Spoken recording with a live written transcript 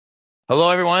Hello,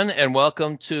 everyone, and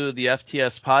welcome to the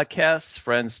FTS podcast,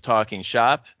 Friends Talking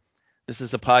Shop. This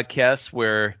is a podcast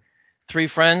where three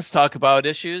friends talk about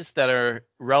issues that are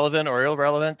relevant or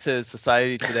irrelevant to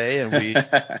society today, and we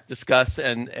discuss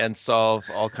and solve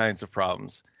all kinds of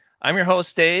problems. I'm your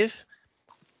host, Dave,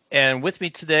 and with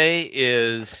me today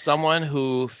is someone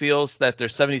who feels that their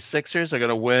 76ers are going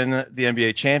to win the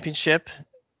NBA championship.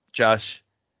 Josh,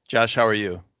 how are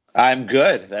you? I'm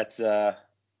good.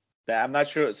 I'm not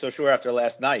so sure after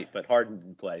last night, but Harden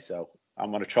didn't play, so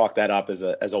I'm going to chalk that up as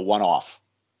a one-off.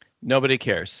 Nobody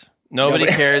cares. Nobody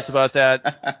cares about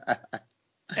that.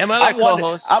 And my other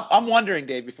co-host. I'm wondering,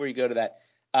 Dave, before you go to that,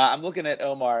 I'm looking at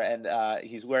Omar, and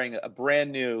he's wearing a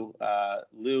brand new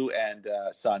Lou and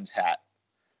Sons hat.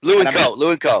 Lou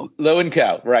and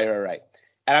Co. Right.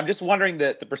 And I'm just wondering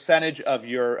the percentage of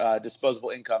your disposable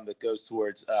income that goes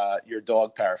towards your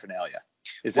dog paraphernalia.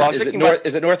 Is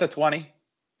it north of 20?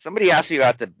 Somebody asked me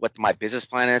about what my business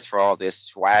plan is for all this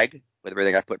swag, with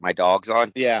everything I put my dogs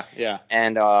on. Yeah.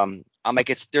 And I'm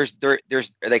like, there's where's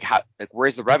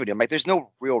the revenue? I'm like, there's no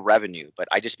real revenue, but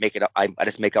I just make it up. I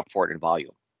just make up for it in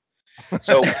volume.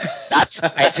 So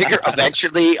I figure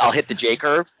eventually I'll hit the J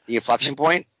curve, the inflection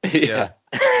point. Yeah.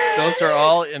 Those are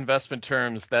all investment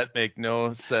terms that make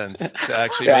no sense to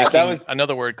actually making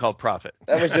another word called profit.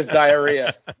 That was just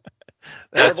diarrhea.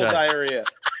 Terrible right. Diarrhea.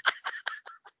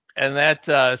 And that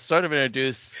sort of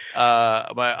introduced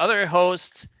my other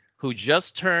host who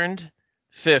just turned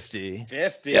 50.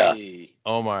 50. Yeah.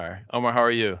 Omar, how are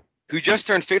you? Who just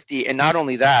turned 50. And not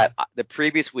only that, the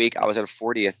previous week I was at a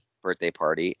 40th birthday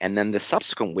party. And then the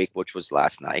subsequent week, which was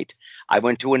last night, I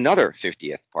went to another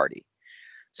 50th party.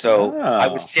 So I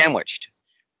was sandwiched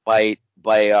by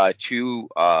two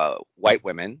white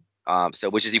women,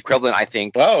 which is the equivalent, I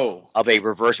think, of a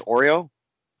reverse Oreo.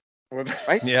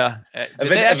 Right? Yeah. A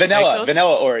vanilla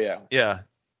Oreo. Yeah.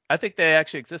 I think they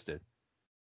actually existed.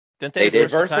 Didn't they? They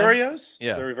reverse Oreos?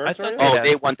 Yeah. The reverse Oreos?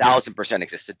 They 1000%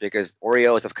 existed because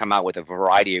Oreos have come out with a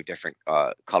variety of different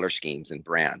color schemes and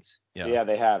brands. Yeah,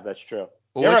 they have. That's true.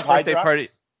 Well, you ever have birthday party?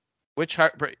 Which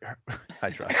Hydrox?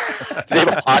 Do they have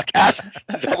a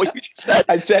podcast? Is that what you just said?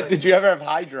 I said, did you ever have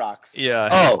Hydrox? Yeah.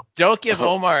 Oh. Don't give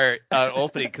Omar an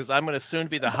opening because I'm going to soon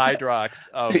be the Hydrox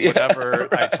of whatever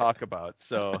I talk about.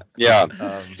 So yeah. Do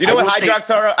you know what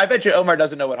Hydrox are? I bet you Omar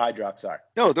doesn't know what Hydrox are.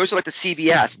 No, those are like the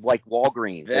CVS, like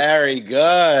Walgreens. Very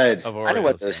good. I know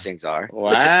what those things are.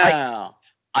 Wow.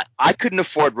 Listen, I couldn't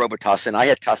afford Robitussin. I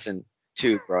had Tussin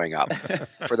too growing up,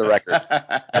 for the record.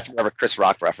 That's more of a Chris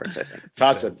Rock reference, I think.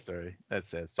 Tussin. That's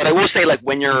sad story. But I will say, like,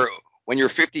 when you're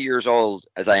 50 years old,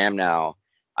 as I am now,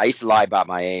 I used to lie about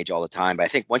my age all the time. But I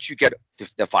think once you get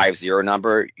the 50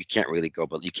 number, you can't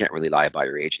really lie about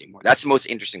your age anymore. That's the most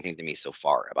interesting thing to me so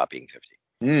far about being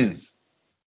 50.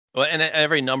 Well, and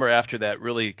every number after that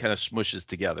really kind of smooshes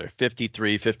together.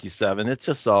 53, 57, it's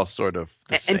just all sort of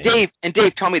the same. And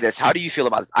Dave, tell me this. How do you feel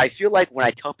about this? I feel like when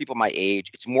I tell people my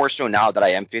age, it's more so now that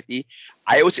I am 50.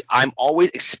 I'm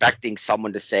always expecting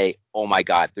someone to say, "Oh my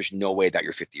God, there's no way that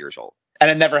you're 50 years old." And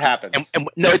it never happens. And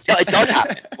no, it does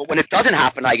happen. But when it doesn't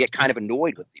happen, I get kind of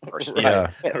annoyed with the person.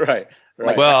 Right.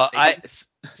 Like, well,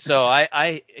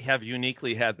 I have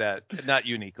uniquely had that. Not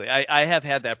uniquely. I have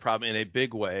had that problem in a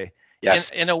big way.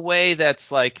 Yes. In a way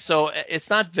that's like, so it's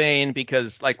not vain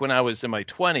because like when I was in my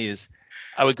 20s,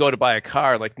 I would go to buy a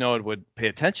car, like no one would pay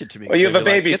attention to me. Well, you have a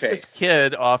baby face. Get this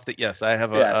kid off the, yes, I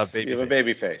have a baby face. You have a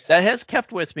baby face. That has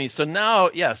kept with me. So now,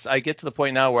 yes, I get to the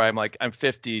point now where I'm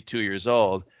 52 years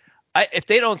old. If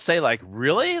they don't say like,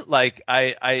 really, like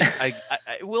I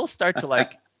will start to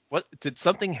like, what, did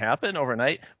something happen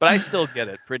overnight? But I still get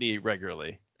it pretty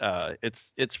regularly.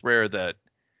 It's rare that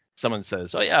someone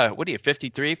says, "Oh yeah, what are you,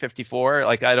 53, 54?"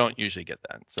 Like I don't usually get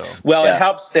that. So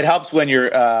it helps when you're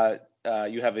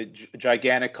you have a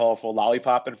gigantic colorful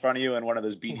lollipop in front of you and one of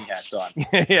those beanie hats on.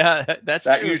 Yeah, that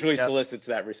true. Usually solicits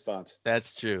that response.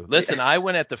 That's true. Listen, I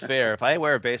win at the fair. If I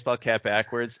wear a baseball cap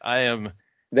backwards, I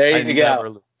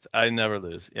never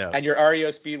lose. Yeah. And your REO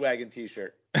Speedwagon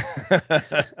t-shirt.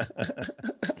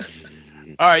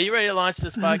 All right, you ready to launch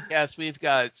this podcast? We've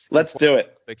got Let's do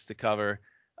it. Topics to cover.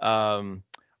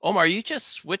 Omar, you just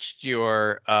switched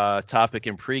your topic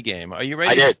in pregame. Are you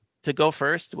ready to go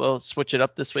first? We'll switch it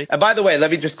up this week. And by the way,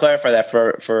 let me just clarify that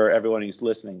for everyone who's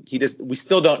listening. We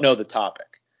still don't know the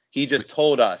topic. He just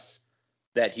told us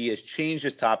that he has changed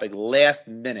his topic last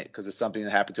minute because of something that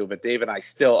happened to him. But Dave and I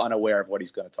still unaware of what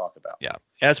he's going to talk about. Yeah,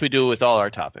 as we do with all our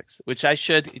topics, which I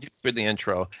should do for the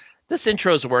intro. This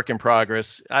intro is a work in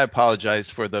progress. I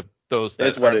apologize for those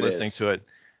that are listening to it.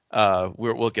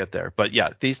 We'll get there. But yeah,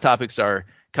 these topics are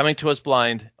coming to us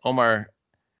blind. Omar,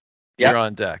 you're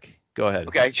on deck. Go ahead.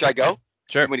 Okay, should I go?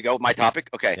 Sure. You want me to go with my topic?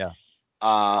 Okay. Yeah.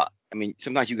 I mean,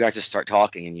 sometimes you guys just start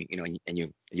talking and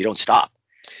you don't stop.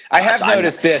 I have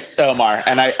noticed this, Omar,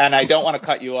 and I don't want to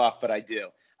cut you off, but I do.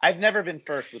 I've never been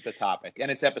first with the topic, and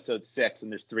it's episode 6,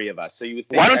 and there's 3 of us. So you would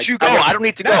think. Why don't you go? I don't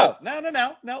need to go.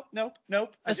 Nope.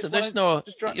 Listen, you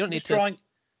don't need to.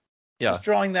 Yeah. Just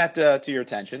drawing that to your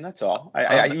attention. That's all.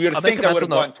 You would think I would have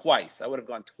gone twice. I would have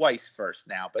gone twice first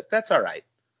now, but that's all right.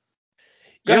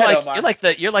 Go ahead, Omar.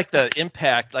 You're like the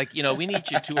impact. Like, we need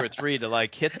you 2 or 3 to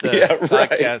like hit the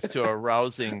podcast to a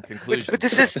rousing conclusion. But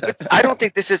this is. I don't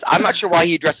think this is. I'm not sure why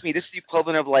he addressed me. This is the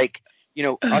equivalent of like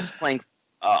us playing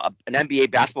an NBA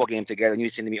basketball game together, and you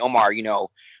saying to me, Omar,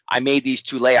 I made these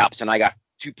 2 layups and I got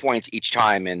 2 points each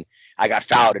time, and I got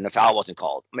fouled and the foul wasn't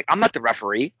called. I'm like, I'm not the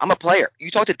referee. I'm a player.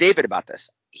 You talk to David about this.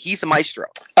 He's the maestro.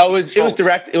 Oh, it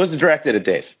was directed at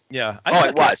Dave. Yeah.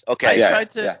 It was. Okay. I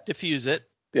tried to diffuse it.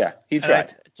 Yeah, he tried.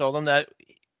 I told him that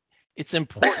it's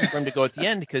important for him to go at the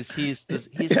end because he's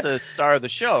the star of the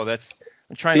show.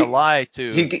 I'm trying to lie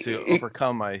to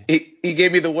overcome my. He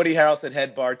gave me the Woody Harrelson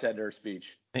head bartender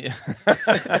speech. Yeah.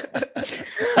 That's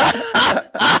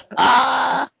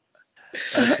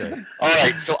it. All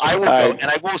right, so I will go,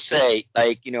 and I will say,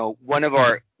 like, one of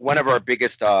our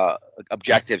biggest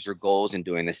objectives or goals in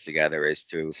doing this together is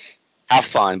to have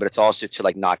fun, but it's also to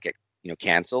like not get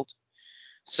canceled.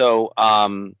 So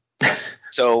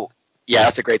yeah,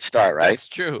 that's a great start, right? That's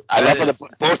true. I love how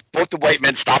both the white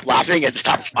men stop laughing and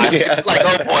stop smiling. Yeah, it's like,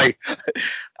 oh boy.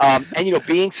 And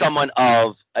being someone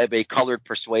of a colored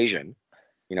persuasion,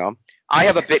 I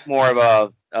have a bit more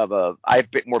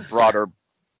broader,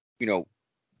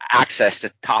 access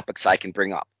to topics I can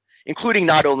bring up, including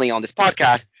not only on this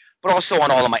podcast, but also on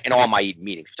all my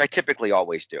meetings, which I typically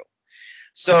always do.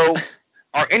 So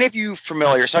are any of you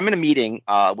familiar? So I'm in a meeting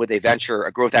with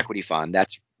a growth equity fund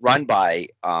that's run by,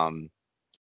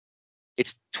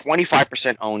 it's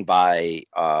 25% owned by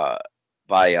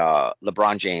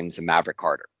LeBron James and Maverick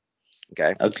Carter.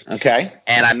 Okay.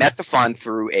 And I met the fund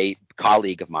through a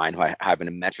colleague of mine who I have an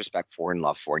immense respect for and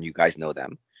love for, and you guys know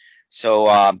them. So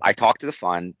I talked to the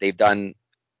fund. They've done,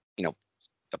 a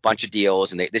bunch of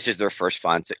deals, and this is their first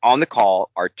fund. So on the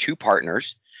call are 2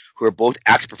 partners who are both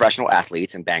ex-professional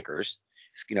athletes and bankers.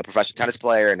 Professional tennis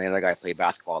player, and the other guy played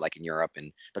basketball like in Europe,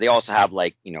 but they also have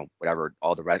like whatever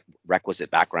all the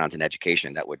requisite backgrounds in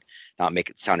education that would not make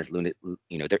it sound as lunatic.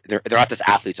 They're not just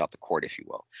athletes off the court, if you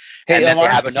will. Hey, and then Omar.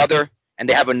 they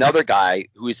have another guy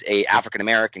who's a African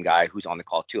American guy who's on the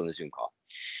call too, on the Zoom call.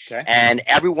 Okay. And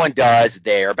everyone does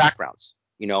their backgrounds.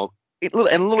 A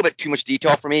little bit too much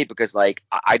detail for me because like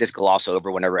I just gloss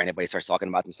over whenever anybody starts talking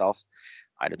about themselves.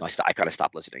 I don't know. I kind of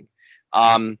stop listening.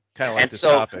 Kind of like this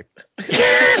topic.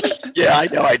 Yeah, I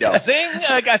know. Zing!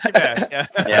 I got you back. Yeah.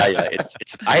 Yeah.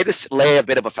 It's. I had to lay a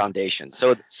bit of a foundation.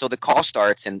 So the call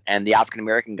starts, and the African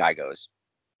American guy goes,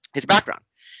 his background.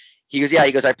 He goes, yeah.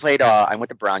 He goes, I went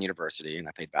to Brown University and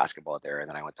I played basketball there, and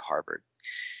then I went to Harvard.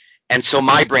 And so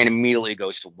my brain immediately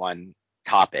goes to one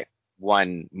topic,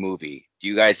 one movie. Do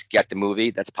you guys get the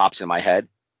movie that pops in my head?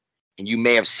 And you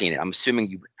may have seen it. I'm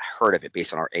assuming you've heard of it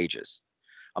based on our ages.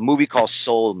 A movie called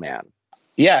Soul Man.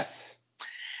 Yes.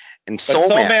 And but Soul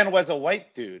Man was a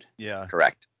white dude. Yeah.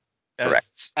 Correct.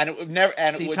 And it would never.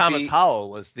 And C. Thomas Howell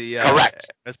was the.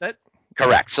 Correct. Is that?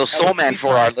 Correct. So Soul Man for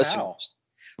our listeners. Howell.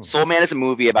 Soul Man is a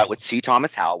movie about with C.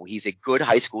 Thomas Howell. He's a good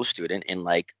high school student in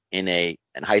high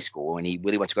school, and he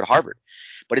really wants to go to Harvard,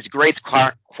 but his grades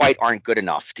quite aren't good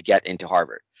enough to get into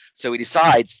Harvard. So he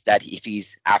decides that if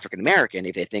he's African American,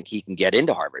 if they think he can get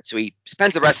into Harvard, so he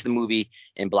spends the rest of the movie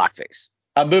in blackface.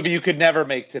 A movie you could never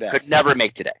make today. Could never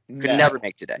make today.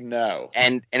 No.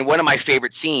 And one of my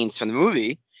favorite scenes from the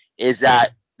movie is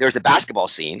that there's a basketball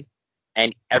scene,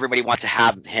 and everybody wants to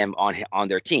have him on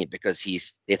their team because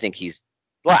they think he's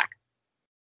black,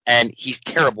 and he's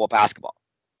terrible at basketball.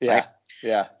 Yeah. Right?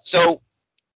 Yeah. So,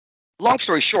 long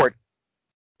story short,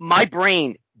 my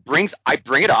brain I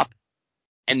bring it up,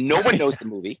 and no one knows the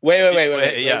movie. Wait. I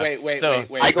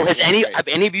go, have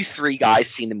any of you 3 guys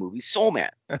seen the movie Soul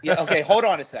Man? Yeah. Okay. Hold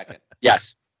on a second.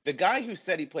 Yes. The guy who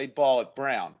said he played ball at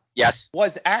Brown. Yes.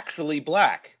 Was actually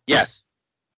black. Yes.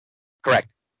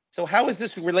 Correct. So how is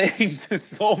this relating to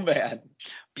Soul Man?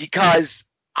 Because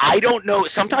I don't know.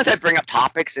 Sometimes I bring up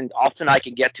topics, and often I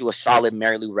can get to a solid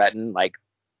Mary Lou Retton, like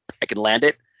I can land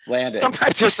it.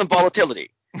 Sometimes there's some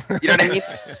volatility. You know what I mean?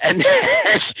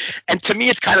 And to me,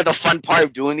 it's kind of the fun part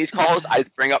of doing these calls. I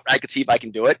can see if I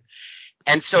can do it.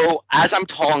 And so as I'm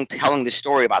telling this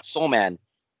story about Soul Man,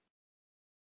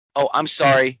 oh, I'm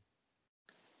sorry.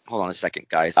 Hold on a second,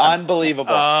 guys.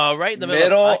 Unbelievable. Right in the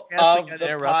middle of the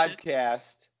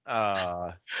podcast.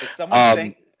 Is someone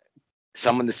saying?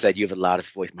 Someone that said you have the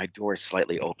loudest voice. My door is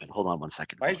slightly open. Hold on 1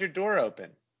 second. Why is your door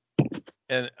open?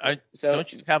 And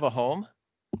don't you have a home?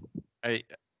 Now,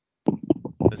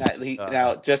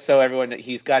 just so everyone,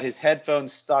 he's got his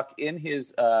headphones stuck in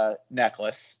his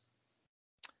necklace.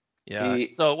 Yeah.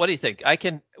 So what do you think?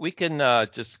 We can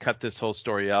just cut this whole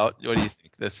story out. What do you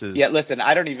think? This is. Yeah. Listen,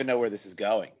 I don't even know where this is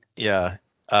going. Yeah.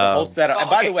 The whole setup. And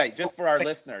by the way, just for our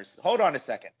listeners, hold on a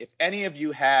second. If any of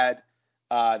you had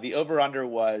the over/under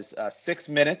was 6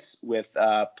 minutes with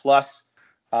plus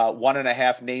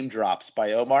 1.5 name drops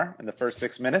by Omar in the first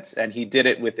 6 minutes, and he did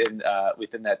it within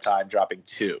that time, dropping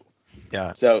 2.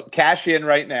 Yeah. So cash in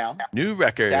right now. New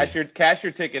record. Cash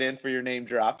your ticket in for your name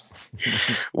drops.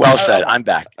 Well said. I'm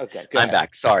back. Okay. I'm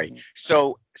back. Sorry.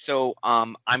 So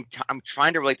I'm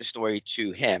trying to relate the story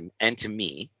to him and to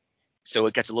me, so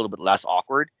it gets a little bit less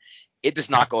awkward. It does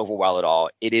not go over well at all.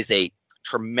 It is a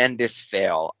tremendous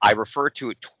fail. I referred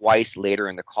to it twice later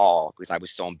in the call because I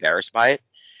was so embarrassed by it.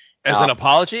 As an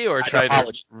apology or try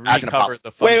to recover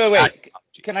the fun? Wait.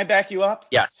 Can I back you up?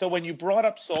 Yes. So when you brought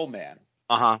up Soul Man,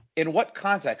 in what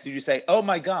context did you say, "Oh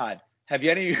my God, have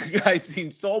any of you guys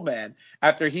seen Soul Man?"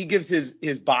 After he gives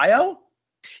his bio?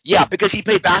 Yeah, because he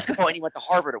played basketball and he went to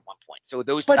Harvard at one point. So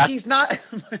he's not.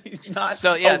 He's not.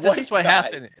 So yeah, this is what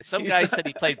happened. Some guy said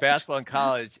he played basketball in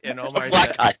college, and Omar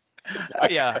said,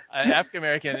 "Yeah, an African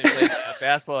American played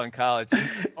basketball in college."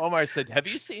 Omar said, "Have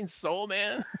you seen Soul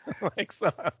Man?" Like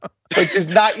so. Which is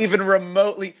not even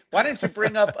remotely. Why don't you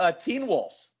bring up Teen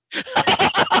Wolf?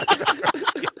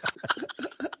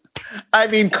 I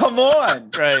mean, come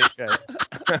on. Right.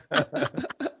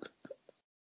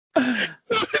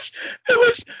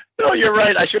 No, you're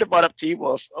right. I should have brought up Teen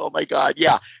Wolf. Oh my God.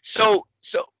 Yeah. So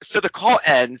the call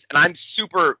ends and I'm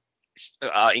super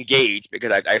engaged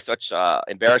because I have such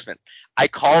embarrassment. I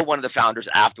call one of the founders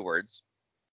afterwards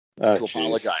to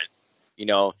apologize.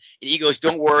 And he goes,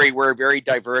 "Don't worry, we're a very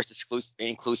diverse,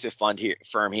 inclusive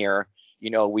firm here.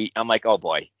 I'm like, oh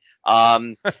boy.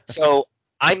 So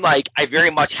I'm like, I very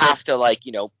much have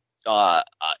to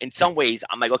in some ways,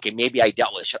 I'm like, okay, maybe I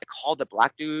dealt with it. Should I call the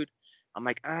black dude? I'm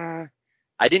like, I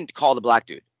didn't call the black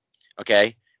dude.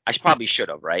 Okay. I probably should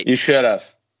have, right? You should have.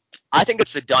 I think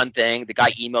it's a done thing. The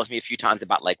guy emails me a few times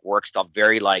about work stuff,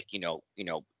 very like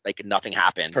nothing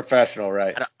happened. Professional,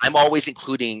 right? And I'm always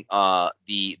including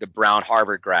the brown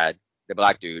Harvard grad, the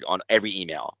black dude, on every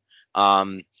email.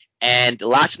 And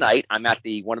last night I'm at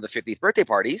one of the 50th birthday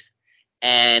parties,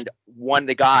 and one of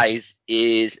the guys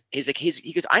he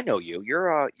goes, "I know you.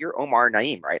 You're Omar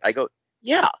Naeem, right?" I go,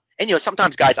 "Yeah." And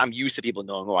sometimes guys, I'm used to people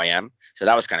knowing who I am, so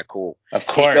that was kind of cool. Of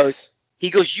course. He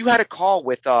goes, "You had a call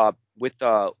with the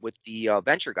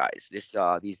venture guys, these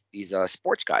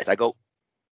sports guys." I go,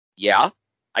 "Yeah."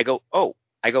 I go, "Oh."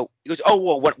 He goes, "Oh,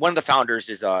 well, one of the founders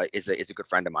is a good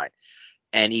friend of mine,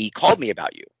 and he called me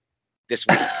about you this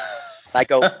week." I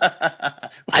go,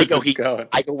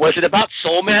 "Was it about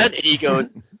Soul Man?" And he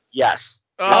goes, "Yes."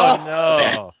 Oh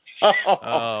no.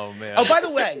 Oh man. Oh, by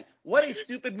the way, what a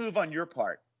stupid move on your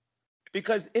part.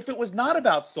 Because if it was not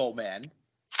about Soul Man,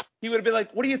 he would have been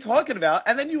like, "What are you talking about?"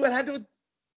 And then you would have had to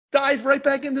dive right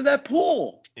back into that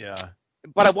pool. Yeah.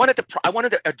 But I wanted to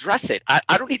address it.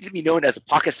 I don't need to be known as a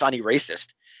Pakistani racist.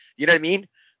 You know what I mean?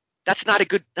 That's not a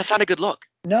good look.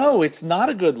 No, it's not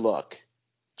a good look.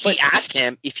 He asked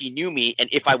him if he knew me and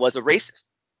if I was a racist.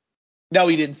 No,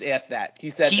 he didn't ask that.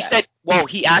 He said, well,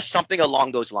 he asked something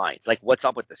along those lines. Like, what's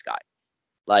up with this guy?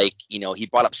 Like, he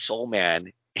brought up Soul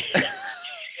Man.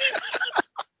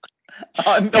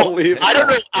 Unbelievable. I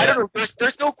don't know.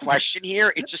 There's no question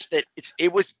here. It's just that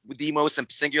it was the most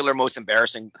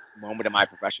embarrassing moment of my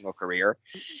professional career.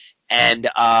 And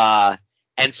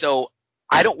so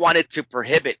I don't want it to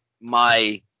prohibit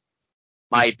my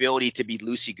ability to be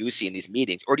loosey-goosey in these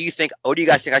meetings. Or do you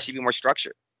guys think I should be more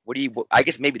structured? I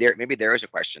guess maybe there is a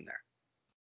question there.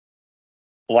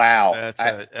 Wow.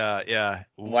 Yeah.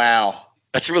 Wow.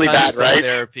 That's really bad, right?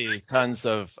 Therapy, tons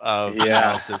of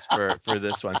analysis for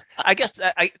this one. I guess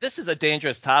this is a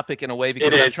dangerous topic in a way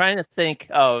because I'm trying to think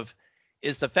of,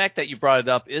 is the fact that you brought it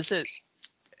up, is the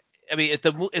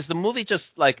movie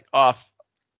just like off?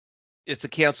 It's a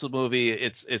canceled movie.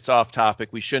 It's off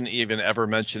topic. We shouldn't even ever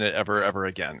mention it ever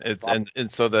again.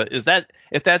 So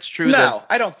if that's true? No,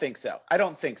 I don't think so.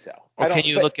 Or can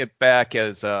you look it back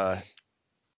as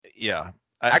yeah?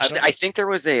 Actually, I think there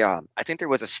was a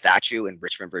statue in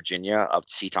Richmond, Virginia, of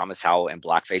C. Thomas Howell in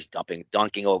blackface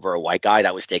dunking over a white guy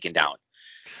that was taken down.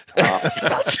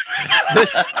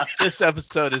 This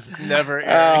episode is never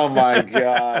airing. Oh my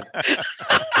God.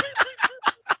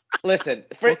 Listen,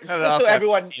 We'll cut it just off so after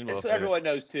everyone, Teen Wolf so here. everyone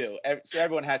knows too. So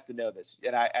everyone has to know this,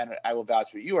 and I will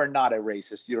vouch for you. You are not a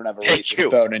racist. You don't have a Thank racist you.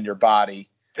 bone in your body.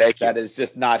 Thank you. That is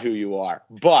just not who you are.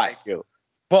 But Thank you.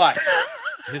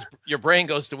 Your brain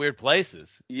goes to weird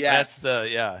places. Yes.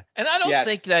 And I don't Yes.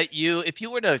 think that if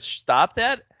you were to stop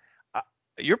that,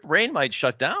 your brain might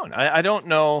shut down. I don't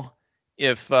know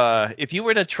if you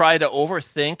were to try to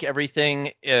overthink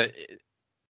everything.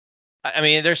 I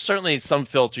mean, there's certainly some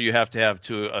filter you have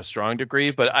to a strong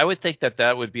degree, but I would think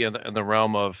that would be in the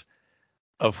realm of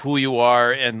who you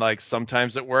are, and like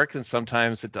sometimes it works and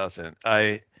sometimes it doesn't.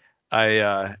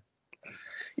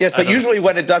 Yes, but usually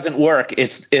when it doesn't work,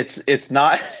 it's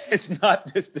not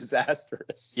this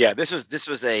disastrous. Yeah, this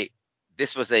was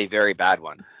a very bad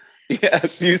one.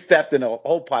 Yes, you stepped in a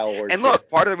whole pile of horseshit. And look,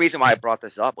 part of the reason why I brought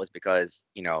this up was because,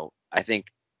 I think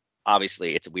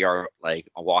obviously we are like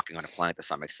walking on a planet to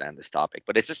some extent, this topic,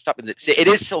 but it's just something it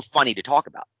is so funny to talk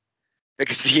about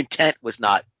because the intent was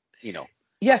not,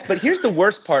 Yes, but here's the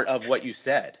worst part of what you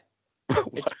said.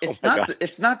 It's not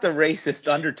the racist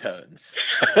undertones.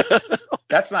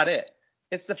 That's not it.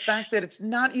 It's the fact that it's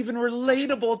not even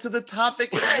relatable to the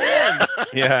topic at hand.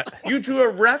 Yeah. You drew a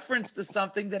reference to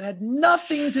something that had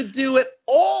nothing to do at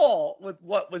all with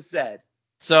what was said.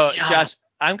 So, Josh,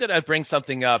 I'm going to bring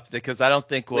something up because I don't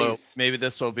think maybe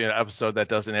this will be an episode that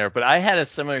doesn't air, but I had a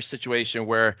similar situation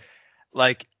where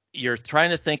like you're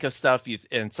trying to think of stuff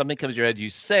and something comes to your head, you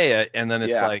say it, and then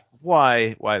it's like,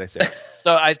 why did I say it?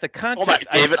 So the context.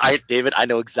 David, I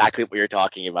know exactly what you're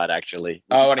talking about, actually.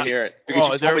 I want to hear it. Because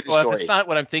you told me the story. If it's not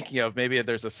what I'm thinking of, maybe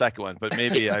there's a second one, but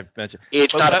maybe I've mentioned.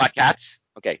 It's not about cats?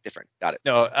 Okay, different. Got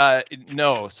it.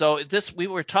 No. So we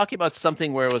were talking about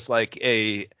something where it was like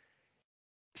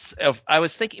I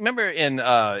was thinking, remember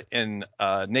in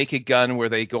Naked Gun where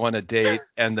they go on a date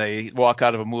and they walk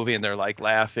out of a movie and they're like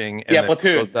laughing. And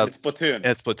Platoon. It's Platoon.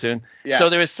 It's Platoon. Yes. So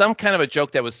there was some kind of a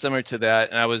joke that was similar to that,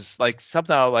 and I was like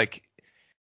somehow like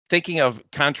thinking of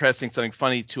contrasting something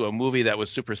funny to a movie that was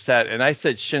super sad, and I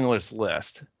said Schindler's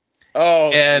List.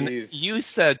 Oh, and geez. You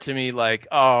said to me like,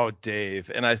 "Oh,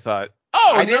 Dave," and I thought,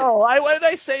 "Oh no, why did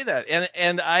I say that?"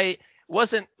 And I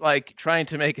wasn't like trying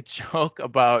to make a joke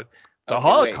about the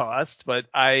Holocaust, but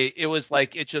it was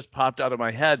like it just popped out of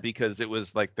my head because it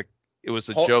was like it was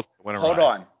a joke that went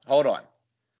around. Hold on.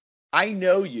 I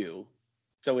know you,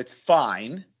 so it's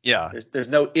fine. Yeah. There's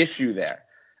no issue there.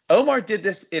 Omar did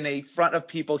this in front of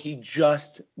people he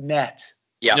just met.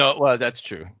 Yeah. No, well, that's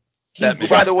true. Who,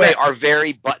 by the way, are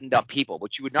very buttoned up people,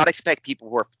 but you would not expect people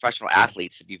who are professional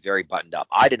athletes to be very buttoned up.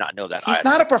 I did not know that. He's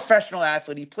not a professional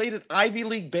athlete. He played at Ivy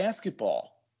League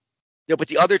basketball. No, but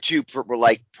the other two were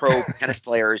like pro tennis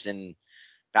players and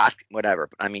whatever.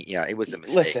 I mean, yeah, it was a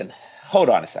mistake. Listen, hold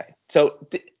on a second. So,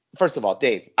 first of all,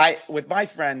 Dave, with my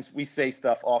friends, we say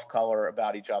stuff off color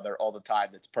about each other all the time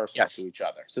that's personal to each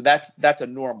other. So that's a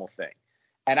normal thing.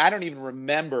 And I don't even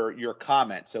remember your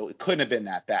comment, so it couldn't have been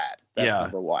that bad. That's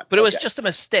number one. But it was just a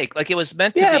mistake. Like it was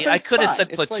meant to be. I could have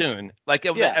said Platoon.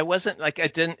 I wasn't like I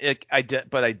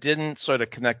didn't sort of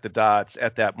connect the dots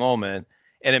at that moment,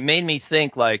 and it made me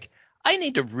think like I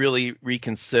need to really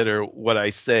reconsider what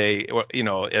I say,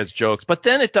 as jokes. But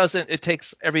then it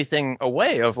takes everything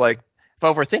away of like, if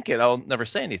I overthink it, I'll never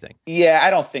say anything. Yeah, I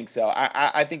don't think so.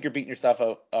 I think you're beating yourself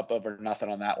up over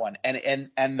nothing on that one.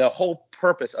 And the whole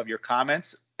purpose of your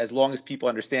comments, as long as people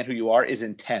understand who you are, is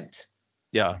intent.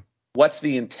 Yeah. What's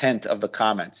the intent of the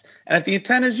comments? And if the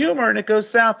intent is humor and it goes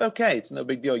south, okay, it's no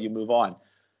big deal. You move on.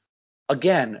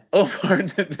 Again, Omar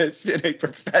did this in a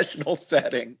professional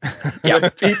setting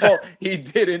with people he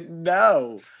didn't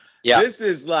know. Yeah. This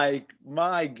is like,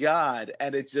 my God.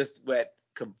 And it just went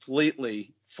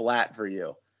completely flat for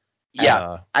you.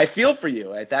 Yeah. I feel for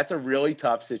you. That's a really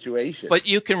tough situation. But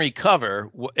you can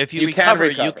recover. If you recover,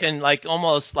 you can like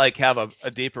almost like have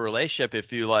a deeper relationship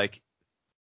if you like,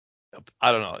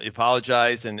 I don't know,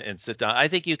 apologize and sit down. I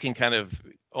think you can kind of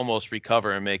almost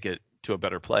recover and make it to a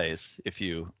better place if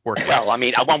you work. Well, I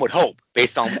mean, one would hope,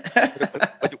 based on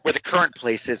where the current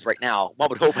place is right now, one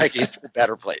would hope I get to a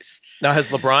better place. Now, has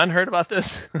LeBron heard about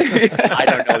this? I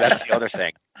don't know. That's the other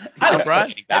thing. Hi,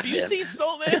 LeBron. Have you seen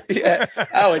Soul Man? Yeah.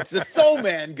 Oh, it's the Soul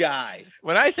Man guy.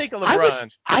 When I think of LeBron,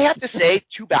 I have to say,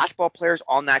 two basketball players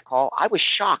on that call, I was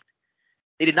shocked.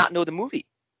 They did not know the movie.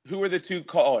 Who were the two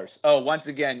callers? Oh, once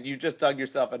again, you just dug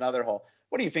yourself another hole.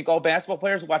 What do you think? All basketball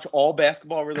players watch all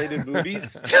basketball-related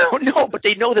movies? No, but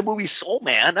they know the movie Soul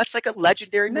Man. That's like a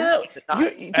legendary movie.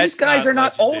 These guys are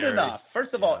not old enough.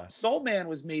 First of all, Soul Man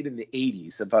was made in the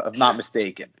 80s, if I'm not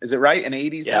mistaken. Is it right? An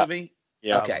 80s movie?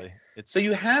 Yeah. Okay. So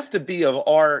you have to be of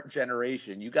our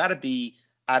generation. You got to be,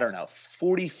 I don't know,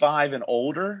 45 and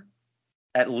older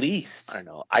At least. I don't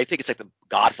know. I think it's like the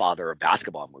Godfather of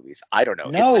basketball movies. I don't know.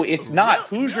 No, it's not.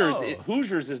 Really? Hoosiers. No.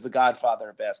 Hoosiers is the Godfather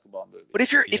of basketball movies. But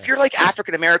if you're like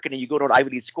African American and you go to an Ivy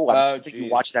League school, I think you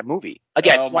watch that movie.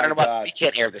 Again, Oh my God. we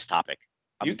can't air this topic.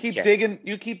 You keep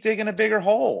digging a bigger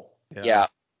hole. Yeah.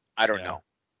 I don't know.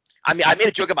 I mean, I made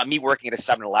a joke about me working at a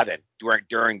 7-Eleven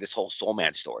during this whole Soul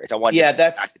Man story. That's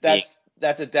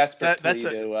a desperate plea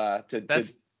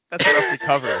that's roughly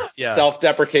covered. Yeah.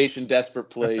 Self-deprecation, desperate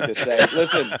plea to say,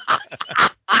 listen.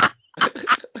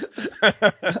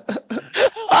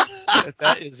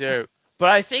 That is your. But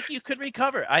I think you could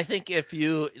recover. I think if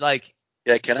you go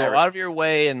out of your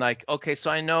way and okay, so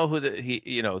I know who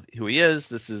he is.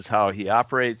 This is how he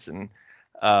operates, and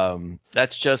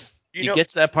that's just you get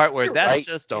to that part where that's right,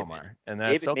 just Omar, and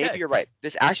that's David, okay. Maybe you're right.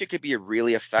 This actually could be a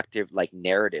really effective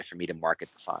narrative for me to market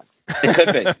the fund. It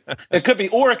could be. It could be,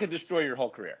 or it could destroy your whole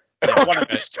career.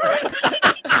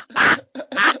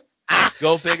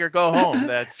 Go big or go home.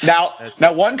 Now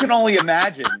one can only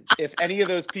imagine if any of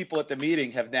those people at the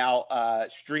meeting have now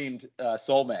streamed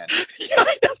Soul Man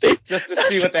just to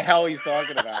see what the hell he's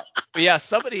talking about. But yeah,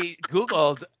 somebody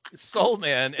Googled Soul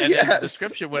Man and the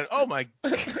description went, oh my.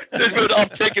 There's been an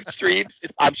uptick in streams.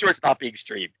 I'm sure it's not being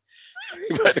streamed.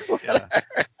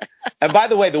 And by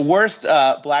the way, the worst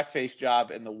blackface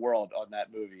job in the world on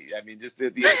that movie. I mean, just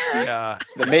the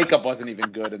makeup wasn't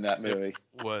even good in that movie.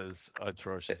 It was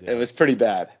atrocious. It was pretty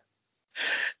bad.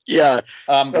 Yeah.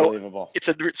 Unbelievable. So it's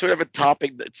a sort of a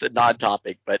topic that's a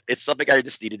non-topic, but it's something I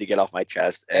just needed to get off my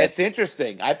chest. It's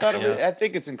interesting. I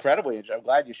think it's incredibly interesting. I'm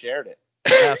glad you shared it.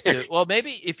 Well,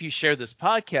 maybe if you share this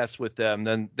podcast with them,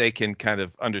 then they can kind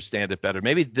of understand it better.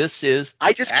 Maybe this is.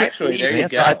 I just can't believe there you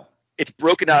go. It's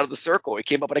broken out of the circle. It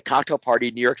came up at a cocktail party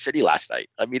in New York City last night.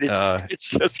 I mean, it's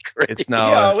just crazy. It's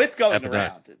now. It's going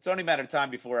around. It's only a matter of time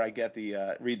before I get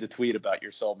read the tweet about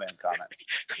your Soul Man comment.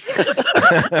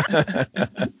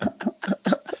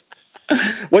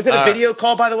 Was it a video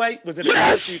call, by the way? Was it a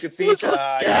video so you could see?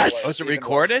 Yes. Was it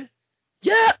recorded?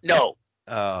 Yeah. No.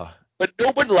 Oh. But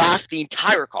no one laughed the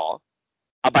entire call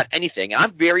about anything. And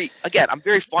I'm very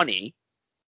funny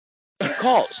in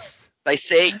calls. I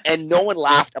say, and no one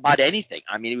laughed about anything.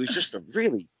 I mean, it was just a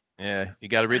really. Yeah, you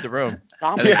got to read the room.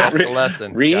 That's the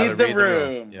lesson. Read the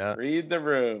room. Yeah. Read the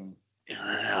room.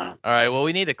 Yeah. All right. Well,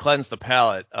 we need to cleanse the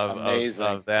palate of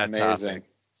that topic.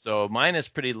 So mine is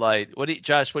pretty light.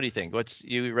 Josh? What do you think?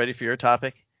 You ready for your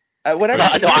topic? Whatever.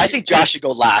 No, I think Josh should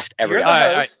go last. You're the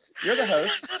host. Right. You're the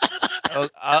host.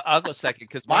 I'll go second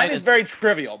because mine is very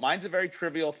trivial. Mine's a very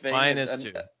trivial thing. Mine is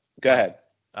too. Go ahead.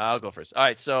 I'll go first. All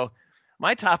right. So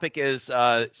my topic is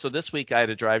so this week I had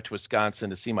to drive to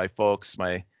Wisconsin to see my folks.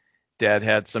 My dad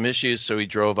had some issues, so we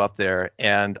drove up there.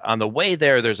 And on the way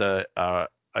there, there's a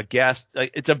gas.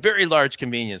 It's a very large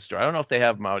convenience store. I don't know if they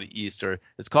have them out east or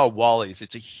it's called Wally's.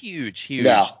 It's a huge.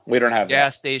 No, we don't have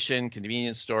gas station,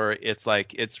 convenience store. It's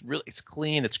it's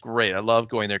clean. It's great. I love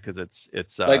going there because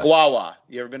it's like Wawa.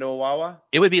 You ever been to a Wawa?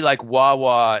 It would be like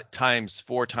Wawa times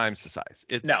 4 times the size.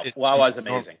 Wawa's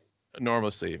amazing.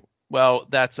 Enormously. Well,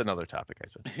 that's another topic, I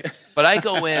suppose. But I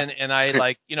go in and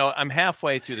I I'm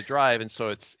halfway through the drive, and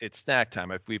so it's snack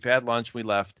time. If we've had lunch, we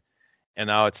left, and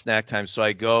now it's snack time. So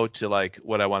I go to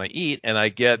what I want to eat, and I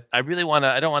don't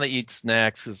want to eat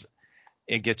snacks because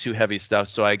it get too heavy stuff.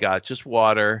 So I got just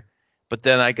water, but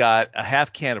then I got a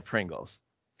half can of Pringles.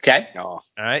 Okay. Oh. All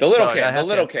right. The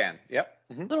little can. Yep.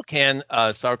 Mm-hmm. Little can,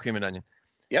 sour cream and onion.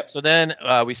 Yep. So then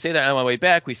we stay there. On my way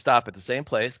back, we stop at the same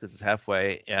place because it's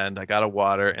halfway, and I got a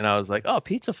water, and I was like, oh,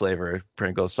 pizza flavor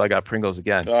Pringles. So I got Pringles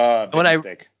again. And when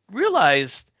I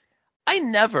realized I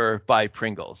never buy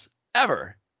Pringles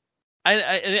ever.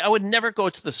 I would never go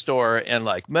to the store and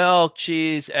milk,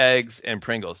 cheese, eggs, and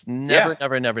Pringles. Never.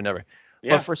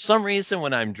 Yeah. But for some reason,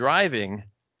 when I'm driving,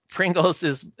 Pringles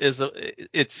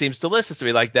it seems delicious to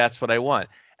me. That's what I want.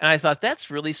 And I thought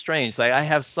that's really strange. I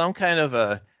have some kind of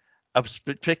a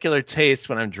particular taste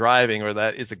when I'm driving, or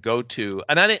that is a go-to.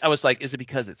 And I was like, is it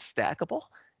because it's stackable?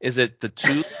 Is it the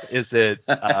tooth? Is it?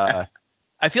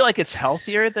 I feel like it's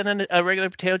healthier than a regular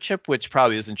potato chip, which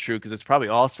probably isn't true because it's probably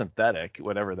all synthetic,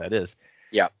 whatever that is.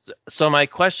 Yeah. So my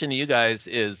question to you guys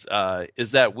is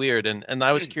that weird? And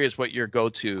I was curious what your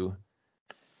go-to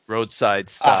roadside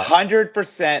stuff.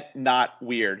 100% not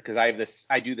weird because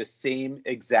I do the same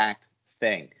exact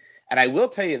thing. And I will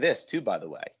tell you this too, by the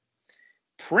way.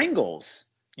 Pringles,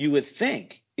 you would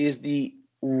think, is the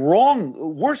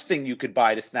worst thing you could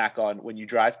buy to snack on when you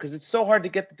drive because it's so hard to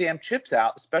get the damn chips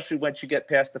out, especially once you get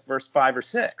past the first 5 or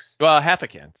 6. Well, half a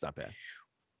can, it's not bad.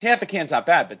 Half a can's not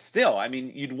bad, but still, I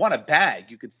mean, you'd want a bag.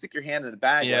 You could stick your hand in a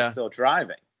bag while still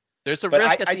driving. There's a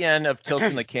risk at the end of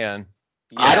tilting the can.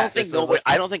 Yeah, I don't think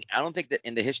I don't think that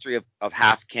in the history of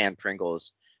half can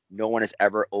Pringles, no one has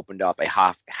ever opened up a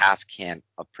half can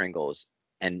of Pringles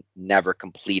and never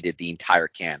completed the entire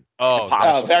can. It's Oh,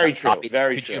 impossible. very true.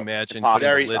 Very could true. you imagine Impossible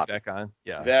putting to the lid stop back on?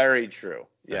 Yeah. Very true.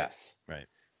 Yes. Right.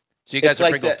 So you It's guys are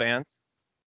like Pringle that. fans?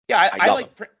 Yeah, I love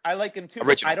I like them too.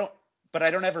 Original. But I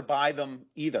don't ever buy them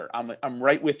either. I'm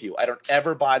right with you. I don't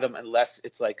ever buy them unless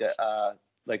it's like a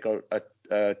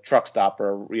truck stop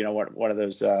or one of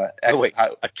those. Wait,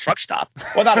 a truck stop?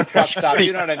 Well, not a truck stop.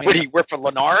 You know what I mean? What do you work for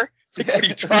Lennar? What do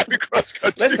you drive across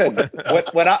country? Listen,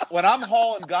 when I'm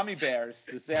hauling gummy bears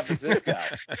to San Francisco,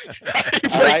 you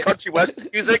play country western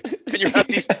music and you have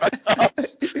these truck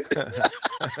stops.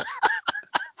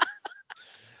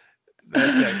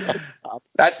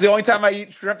 That's the only time I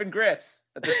eat shrimp and grits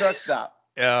at the truck stop.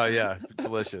 Oh yeah,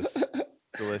 delicious.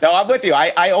 No, I'm with you.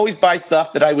 I always buy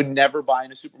stuff that I would never buy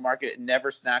in a supermarket and never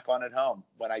snack on at home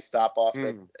when I stop off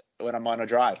when I'm on a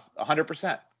drive.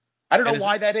 100%. I don't know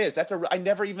why that is. I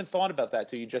never even thought about that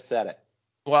till you just said it.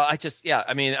 Well,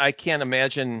 I mean, I can't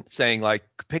imagine saying like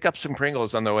pick up some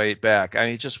Pringles on the way back. I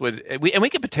mean, it just would. We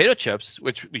get potato chips,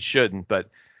 which we shouldn't, but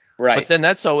right. But then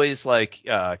that's always like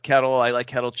kettle. I like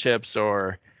kettle chips,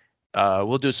 or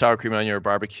we'll do sour cream onion or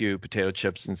barbecue potato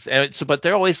chips, and so. But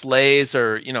they're always Lay's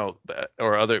or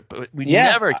or other. But we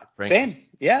never get Pringles. Same.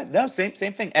 Yeah, no, same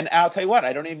thing. And I'll tell you what,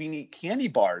 I don't even eat candy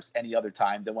bars any other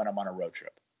time than when I'm on a road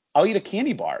trip. I'll eat a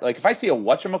candy bar. Like if I see a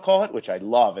whatchamacallit, which I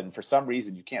love, and for some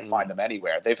reason you can't find them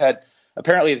anywhere.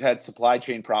 Apparently they've had supply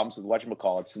chain problems with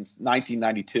whatchamacallit since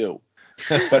 1992.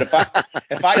 But if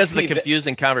I because see of the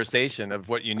confusing conversation of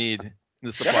what you need in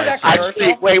the supply chain.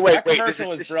 Actually, wait. That commercial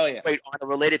was brilliant. Wait, on a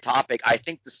related topic, I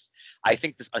think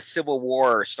a civil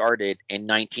war started in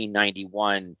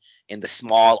 1991 in the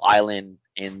small island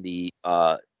in the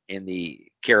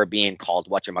Caribbean called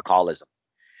whatchamacallism.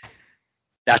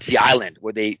 That's the island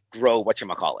where they grow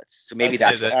whatchamacallits. So maybe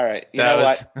that's all right. You know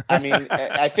what? I mean,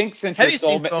 I think since your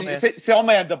Soul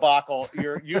Man debacle,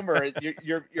 your humor,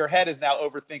 your head is now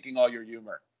overthinking all your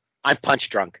humor. I'm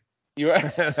punch drunk. You are.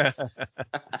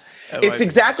 It's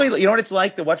exactly. You know what it's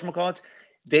like? The whatchamacallits,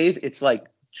 Dave. It's like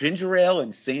ginger ale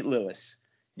in St. Louis.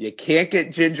 You can't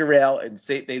get ginger ale and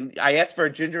I asked for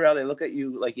a ginger ale. They look at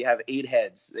you like you have 8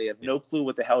 heads. They have no clue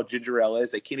what the hell ginger ale is.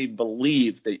 They can't even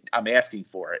believe that I'm asking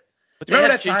for it. But they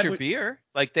have ginger beer.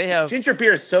 Like they have ginger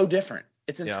beer is so different.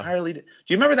 It's entirely. Do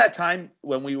you remember that time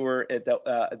when we were at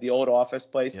the old office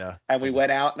place? Yeah. And we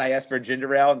went out and I asked for a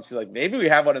ginger ale and she's like, maybe we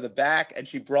have one in the back. And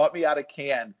she brought me out a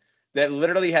can that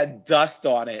literally had dust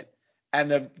on it,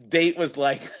 and the date was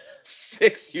like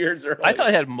 6 years early. I thought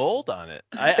it had mold on it.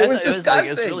 It was disgusting.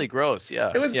 It was really gross.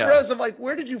 Yeah. It was gross. I'm like,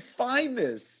 where did you find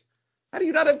this? How do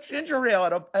you not have ginger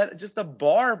ale at just a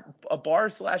bar /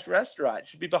 restaurant? It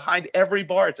should be behind every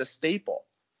bar. It's a staple.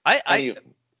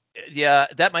 Yeah,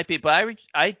 that might be, but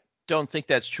I don't think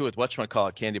that's true with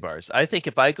whatchamacallit candy bars. I think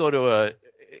if I go to a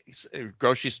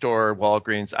grocery store,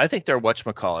 Walgreens, I think there are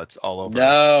whatchamacallits all over.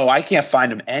 No, I can't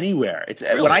find them anywhere. It's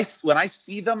really? when I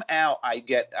see them out,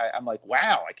 I'm like,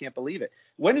 wow, I can't believe it.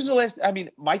 When is the last? I mean,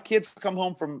 my kids come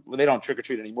home from they don't trick or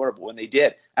treat anymore, but when they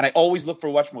did, and I always look for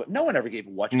whatchamacallit. No one ever gave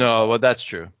whatchamacallit. No, well that's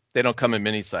true. They don't come in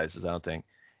mini sizes, I don't think.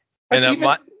 And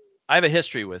I have a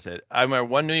history with it. I remember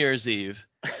one New Year's Eve,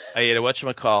 I ate a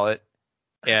whatchamacallit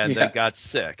and then got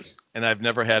sick, and I've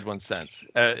never had one since.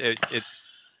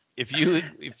 If you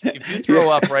throw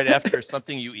up right after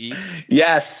something you eat,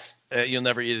 yes, you'll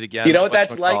never eat it again. You know what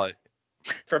that's like?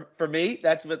 For me,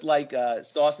 that's with like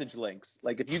sausage links.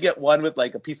 Like if you get one with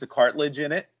like a piece of cartilage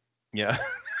in it. Yeah.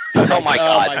 Oh my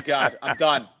god. Oh my god.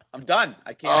 I'm done.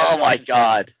 I can't. Oh my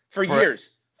god. For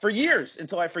years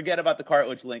until I forget about the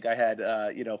cartilage link I had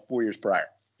 4 years prior.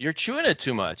 You're chewing it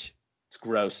too much. It's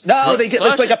gross. No,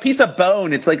 it's like a piece of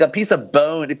bone. It's like a piece of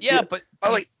bone.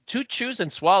 But two chews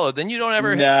and swallow, then you don't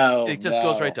ever. No, it just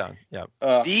goes right down.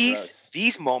 Yeah.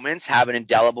 These moments have an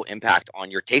indelible impact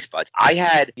on your taste buds.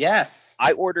 I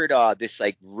ordered this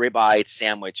like ribeye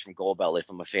sandwich from Goldbelly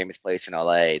from a famous place in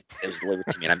LA. It was delivered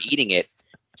to me, and I'm eating it.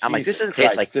 I'm like, this doesn't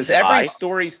taste like. Does every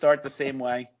story start the same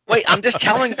way? Wait, I'm just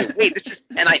telling you.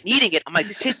 And I'm eating it. I'm like,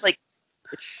 this tastes like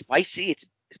it's spicy.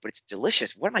 But it's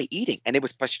delicious. What am I eating? And it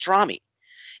was pastrami,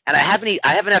 and I haven't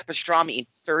had pastrami in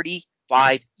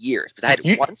 35 years because I had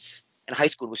it once in high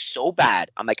school. It was so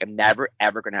bad. I'm like, I'm never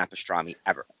ever gonna have pastrami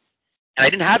ever. And I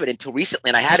didn't have it until recently,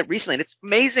 and I had it recently, and it's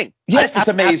amazing. Yes, it's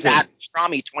amazing. I had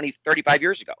pastrami 35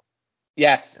 years ago.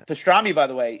 Yes, pastrami, by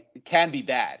the way, can be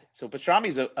bad. So pastrami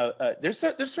is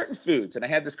there's certain foods, and I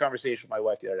had this conversation with my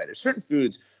wife the other day. There's certain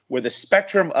foods where the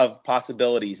spectrum of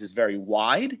possibilities is very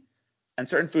wide, and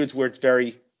certain foods where it's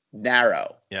very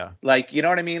narrow. Yeah. Like, you know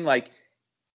what I mean? Like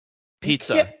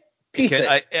Pizza. Yeah,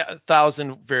 pizza.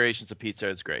 1,000 variations of pizza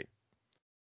is great.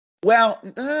 Well,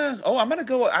 I'm gonna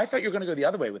go. I thought you were gonna go the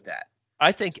other way with that.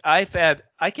 I think I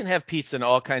can have pizza in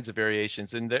all kinds of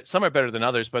variations, and some are better than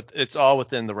others, but it's all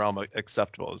within the realm of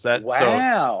acceptable. Is that so?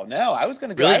 Wow. No, I was going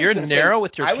to go. Really, I was you're gonna narrow say,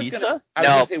 with your I was pizza? Gonna, I was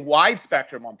going to say wide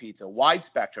spectrum on pizza. Wide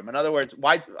spectrum. In other words,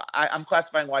 I'm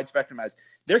classifying wide spectrum as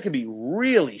there can be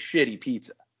really shitty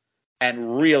pizza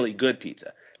and really good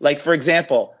pizza. Like, for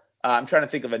example, I'm trying to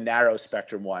think of a narrow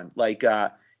spectrum one. Like,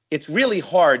 it's really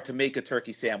hard to make a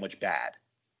turkey sandwich bad.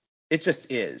 It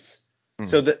just is.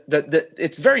 So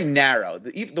it's very narrow.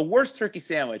 The worst turkey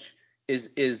sandwich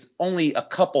is only a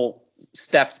couple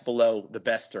steps below the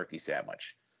best turkey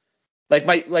sandwich. I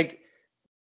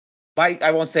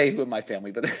won't say who in my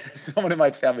family, but someone in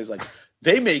my family is like,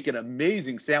 they make an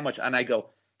amazing sandwich, and I go,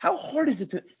 how hard is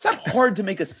it it's not hard to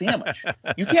make a sandwich.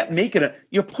 You can't make it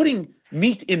you're putting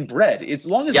meat in bread. As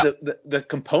long as the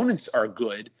components are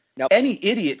good, any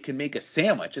idiot can make a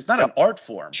sandwich. It's not an art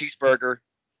form. Cheeseburger.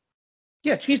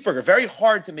 Yeah, cheeseburger. Very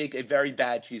hard to make a very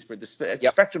bad cheeseburger. The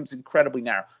spectrum's incredibly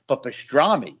narrow. But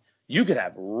pastrami, you could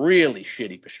have really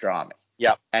shitty pastrami.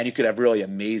 Yeah. And you could have really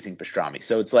amazing pastrami.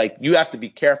 So it's like you have to be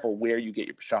careful where you get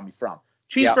your pastrami from.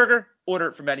 Cheeseburger, order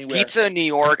it from anywhere. Pizza in New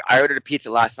York. I ordered a pizza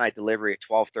last night, delivery at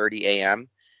 12:30 a.m.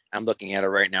 I'm looking at it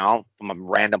right now from a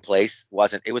random place.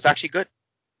 It was actually good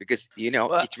because,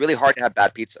 it's really hard to have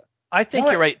bad pizza. I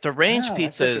think you're right. The range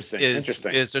pizza is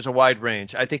there's a wide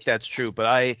range. I think that's true,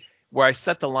 but where I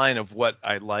set the line of what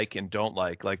I like and don't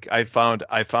like I found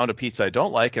a pizza I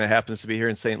don't like, and it happens to be here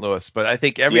in St. Louis. But I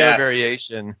think every other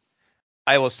variation,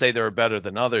 I will say they're better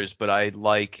than others. But I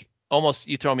like almost,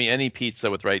 you throw me any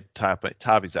pizza with right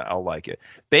toppings, I'll like it.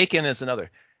 Bacon is another.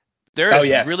 There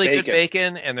is really good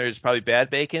bacon, and there's probably bad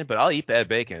bacon, but I'll eat bad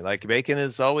bacon. Like, bacon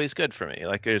is always good for me.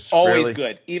 Like, there's always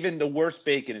good. Even the worst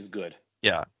bacon is good.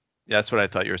 Yeah. That's what I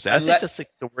thought you were saying. I think just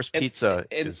like the worst pizza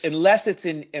is. Unless it's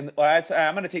I'm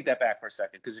going to take that back for a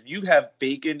second, because if you have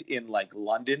bacon in like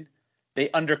London, they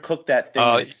undercook that thing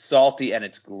and it's salty and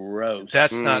it's gross.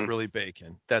 That's not really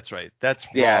bacon. That's right. That's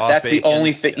raw that's bacon. The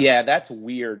only thing. Yeah, that's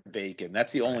weird bacon.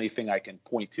 That's the only thing I can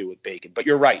point to with bacon. But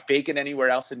you're right. Bacon anywhere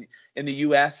else in the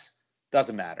U.S.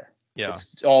 doesn't matter. Yeah,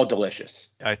 it's all delicious.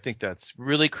 I think that's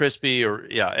really crispy,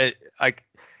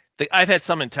 I've had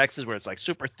some in Texas where it's like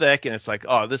super thick, and it's like,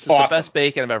 oh, this is the best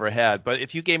bacon I've ever had. But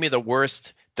if you gave me the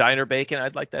worst diner bacon,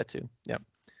 I'd like that too. Yeah.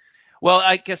 Well,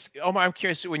 I guess, Omar, I'm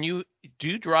curious, do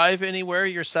you drive anywhere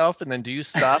yourself, and then do you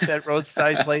stop at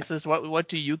roadside places? What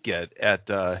do you get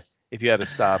at if you had to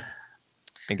stop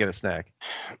and get a snack?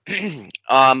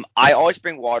 I always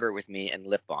bring water with me and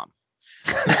lip balm.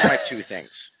 Those are my two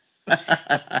things.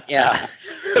 Yeah,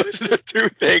 those are the two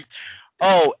things.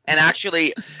 Oh, and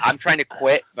actually, I'm trying to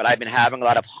quit, but I've been having a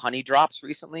lot of honey drops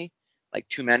recently, like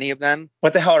too many of them.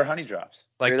 What the hell are honey drops?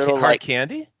 Like hard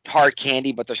candy? Hard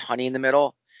candy, but there's honey in the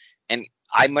middle. And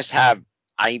I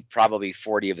eat probably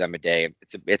 40 of them a day.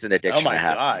 It's an addiction. Oh my I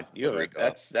have.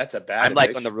 God, that's a bad. I'm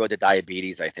like on the road to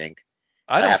diabetes, I think.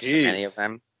 I have so many of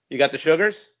them. You got the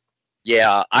sugars?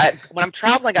 Yeah, when I'm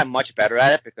traveling, I'm much better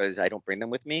at it because I don't bring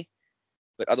them with me.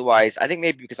 But otherwise, I think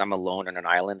maybe because I'm alone on an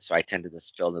island, so I tend to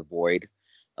just fill the void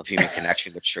of human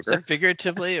connection with sugar. Is that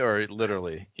figuratively or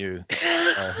literally?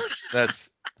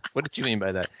 What did you mean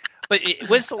by that? But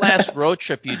what's the last road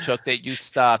trip you took that you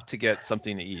stopped to get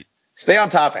something to eat? Stay on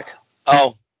topic.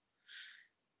 Oh,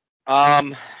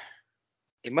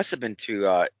 it must have been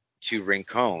to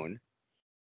Rincon,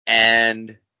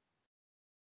 and.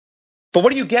 But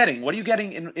what are you getting? What are you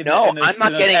getting in I'm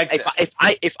not getting.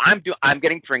 I'm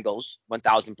getting Pringles,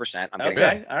 1,000%. I'm getting.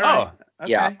 Okay, all right.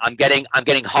 Okay. Yeah, I'm getting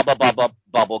Hubba Bubba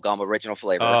bubble gum original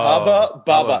flavor. Hubba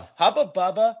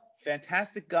Bubba,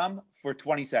 fantastic gum for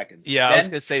 20 seconds. Yeah, I was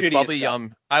gonna say Bubba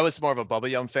Yum. I was more of a Bubba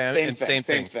Yum fan. Same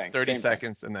thing. 30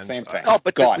 seconds and then same thing. No,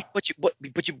 but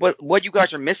what you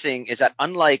guys are missing is that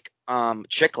unlike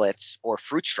Chiclets or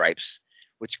Fruit Stripes,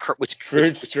 which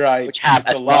have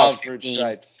as well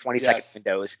 15, 20 second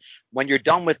windows. When you're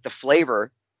done with the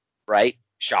flavor, right?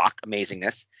 Shock,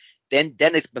 amazingness. Then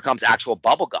it becomes actual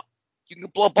bubble gum. You can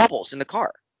blow bubbles in the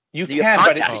car. You can,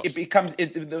 but it becomes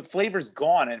the flavor's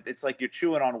gone, and it's like you're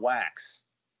chewing on wax.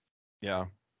 Yeah.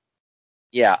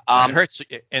 Yeah. It hurts your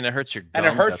gums. And it hurts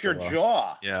your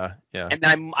jaw. Yeah. And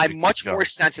I'm much more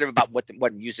sensitive about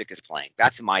what music is playing.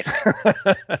 That's my thing.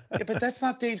 Yeah, but that's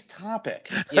not Dave's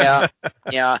topic. Yeah.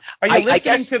 Are you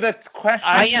listening to the question?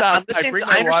 I am. I'm listening.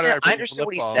 I understand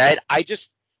what he said. It's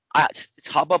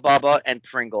Hubba Bubba and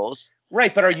Pringles.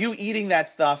 Right, but are you eating that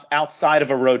stuff outside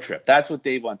of a road trip? That's what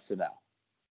Dave wants to know.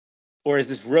 Or is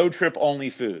this road trip only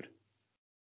food?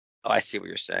 Oh, I see what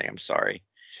you're saying. I'm sorry.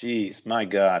 Jeez, my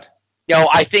God. No,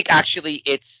 I think actually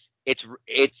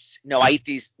no, I eat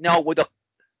these. No, with the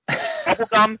bubble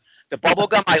gum. The bubble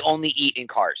gum I only eat in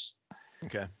cars.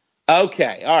 Okay.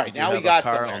 Okay. All right. You Now we have a got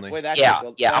car somewhere. only. Boy, that Yeah,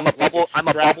 took yeah. that was like I'm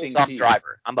a bubble extracting gum teeth.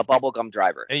 driver. I'm a bubble gum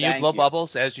driver. And you Thank blow you.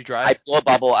 bubbles as you drive? I blow a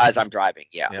bubble as I'm driving.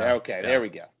 Yeah. Yeah. Okay. Yeah. There we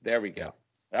go. There we go.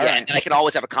 Yeah. All Yeah, right. and I can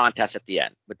always have a contest at the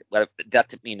end. But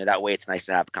that way it's nice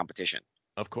to have competition.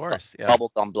 Of course. Yeah.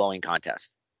 Bubble gum blowing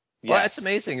contest. Well, Yes. it's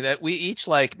amazing that we each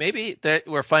like, maybe that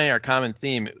we're finding our common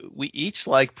theme. We each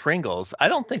like Pringles. I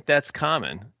don't think that's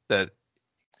common, that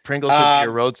Pringles would be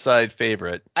your roadside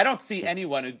favorite. I don't see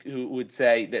anyone who would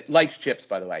say that likes chips,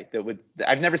 by the way.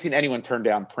 I've never seen anyone turn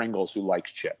down Pringles who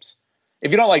likes chips. If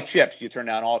you don't like chips, you turn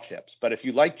down all chips. But if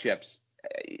you like chips,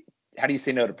 how do you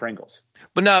say no to Pringles?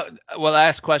 But now, well,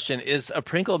 last question, is a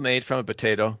Pringle made from a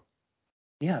potato?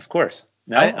 Yeah, of course.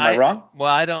 No, am I wrong? Well,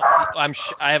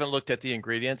 I haven't looked at the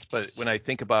ingredients, but when I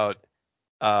think about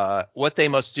what they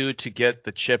must do to get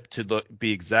the chip to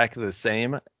be exactly the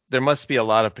same, there must be a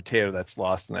lot of potato that's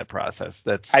lost in that process.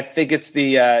 I think it's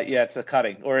it's a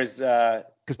cutting, or is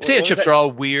because potato chips are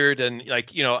all weird, and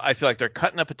like, I feel like they're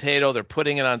cutting a potato, they're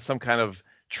putting it on some kind of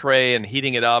tray and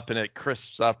heating it up, and it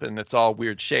crisps up, and it's all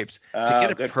weird shapes. To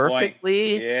get it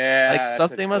perfectly, like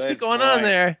something must be going on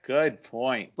there. Good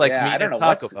point. Like meat I don't know.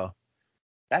 Taco Bell.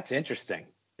 That's interesting.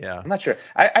 Yeah. I'm not sure.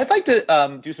 I'd like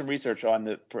to do some research on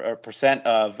the percent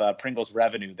of Pringles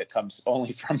revenue that comes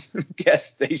only from gas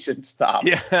station stops.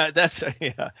 Yeah,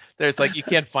 There's like, you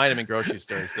can't find them in grocery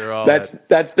stores. They're all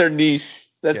that's their niche.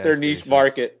 That's their niche stations.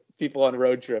 market. People on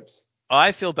road trips. Oh,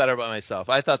 I feel better about myself.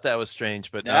 I thought that was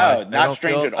strange, but no, not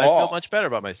strange at all. I feel much better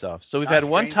about myself. So we've had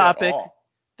one topic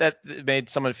that made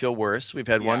someone feel worse. We've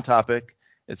had one topic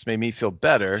that's made me feel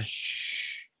better.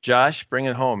 Josh, bring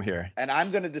it home here. And I'm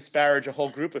going to disparage a whole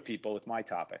group of people with my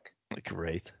topic.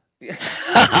 Great.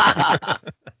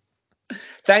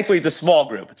 Thankfully, it's a small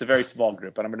group. It's a very small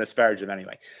group, but I'm going to disparage them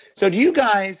anyway. So do you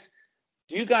guys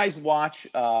watch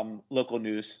local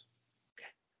news?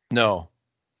 No.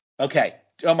 Okay.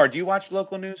 Omar, do you watch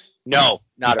local news? No,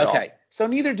 not at all. Okay. So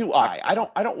neither do I. I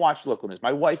don't watch local news.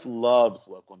 My wife loves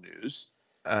local news.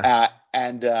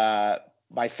 And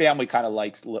my family kind of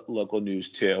likes local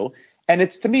news too. And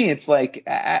to me, it's like,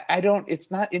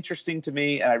 it's not interesting to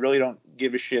me, and I really don't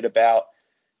give a shit about,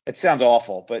 it sounds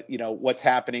awful, but what's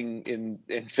happening in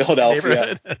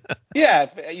Philadelphia. Yeah,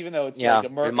 even though it's like a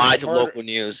murder. Demise of local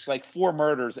news. It's like 4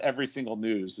 murders every single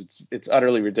news. It's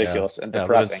utterly ridiculous and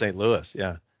depressing. I live in St. Louis,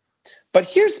 yeah. But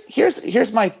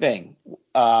here's my thing.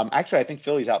 Actually, I think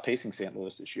Philly's outpacing St.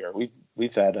 Louis this year.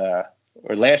 We've had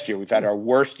or last year we've had our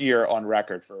worst year on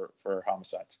record for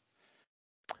homicides.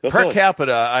 Per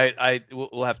capita,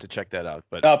 we'll have to check that out.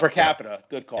 But per capita,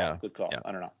 good call. Yeah. Good call. Yeah.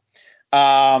 I don't know.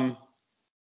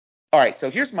 All right, so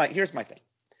here's my thing.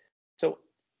 So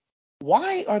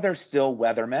why are there still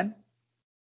weathermen?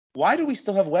 Why do we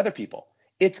still have weather people?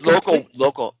 It's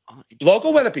local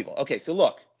weather people. Okay, so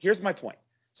look, here's my point.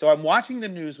 So I'm watching the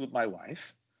news with my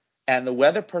wife, and the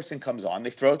weather person comes on. They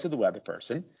throw it to the weather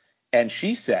person, and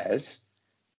she says,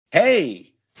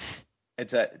 "Hey,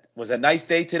 was a nice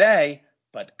day today,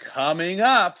 but coming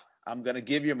up, I'm going to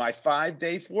give you my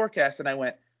 5-day forecast." And I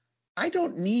went, I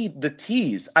don't need the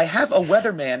tease. I have a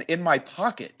weatherman in my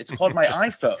pocket. It's called my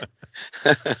iPhone.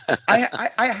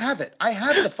 I have it. I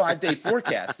have the 5-day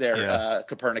forecast there,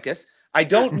 Copernicus. I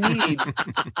don't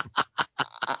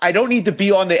need to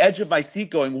be on the edge of my seat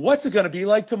going, what's it going to be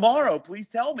like tomorrow? Please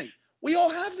tell me. We all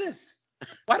have this.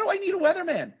 Why do I need a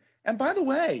weatherman? And by the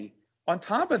way, on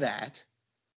top of that,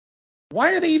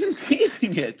 why are they even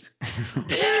teasing it?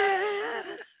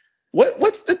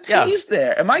 What's the tease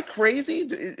there? Am I crazy?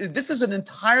 This is an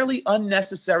entirely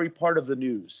unnecessary part of the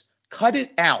news. Cut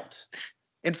it out.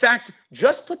 In fact,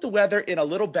 just put the weather in a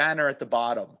little banner at the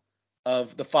bottom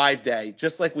of the 5-day,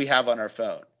 just like we have on our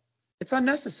phone. It's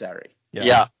unnecessary.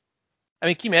 Yeah. I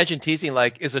mean, can you imagine teasing,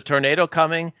 like, is a tornado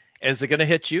coming? Is it going to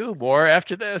hit you more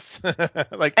after this?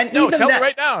 Like, and no, tell me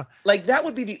right now. Like, that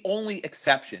would be the only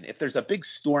exception. If there's a big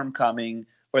storm coming,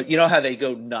 or you know how they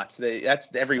go nuts.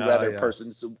 That's every weather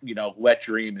person's, wet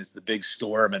dream is the big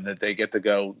storm, and that they get to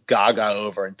go gaga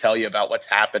over and tell you about what's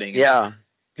happening. Yeah.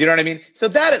 Do you know what I mean? So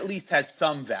that at least has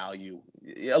some value,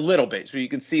 a little bit. So you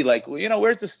can see, like,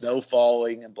 where's the snow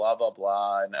falling and blah, blah,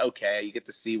 blah. And okay, you get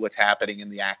to see what's happening in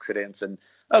the accidents. And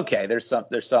okay, there's some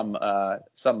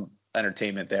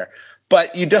entertainment there.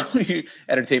 But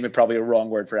entertainment, probably a wrong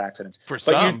word for accidents. For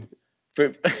some.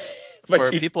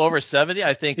 For people over 70,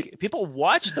 I think people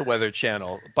watch the Weather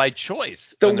Channel by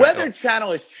choice. The Weather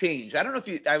Channel has changed. I don't know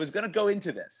if I was going to go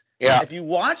into this. Yeah. If you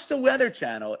watch the Weather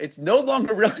Channel, it's no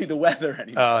longer really the weather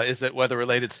anymore. Is it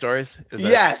weather-related stories?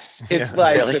 Yes. It's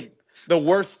like really? the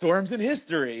worst storms in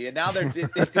history, and now they've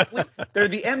done an What was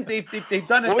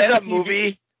that MTV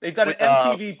movie? They've done an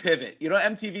MTV pivot. You know,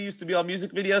 MTV used to be all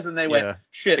music videos, and they went,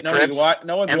 shit, no one's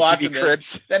MTV watching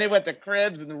Cribs. this. Then they went to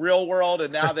Cribs and the Real World,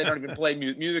 and now they don't even play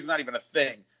music. Music's not even a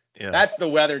thing. Yeah. That's the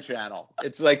Weather Channel.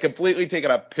 It's like completely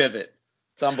taking a pivot.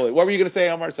 It's unbelievable. What were you going to say,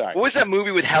 Omar? Sorry. What was that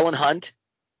movie with Helen Hunt?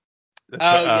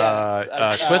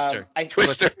 Yes.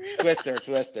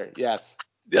 Twister. Yes.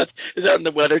 Is that on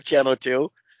the Weather Channel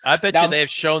too? I bet you they've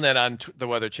shown that on the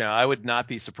Weather Channel. I would not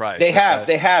be surprised. They have.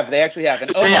 They actually have.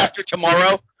 And Day After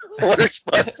Tomorrow.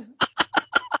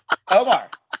 Omar,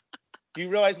 do you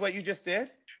realize what you just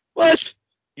did? What?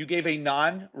 You gave a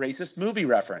non-racist movie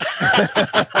reference.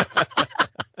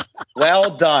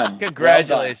 Well done.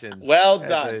 Congratulations. Well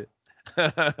done.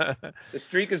 The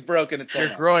streak is broken.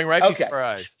 You're growing right before our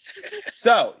eyes.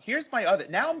 So here's my other.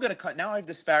 Now I've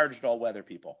disparaged all weather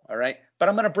people. All right, but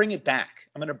I'm going to bring it back.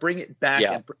 I'm going to bring it back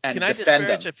and Can I defend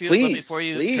disparage them. a few before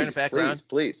you turn it back around?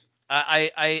 Please.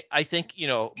 I think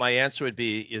my answer would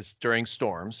be is during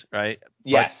storms, right?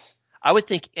 Yes. But I would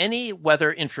think any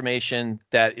weather information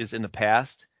that is in the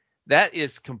past, that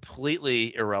is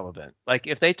completely irrelevant. Like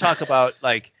if they talk about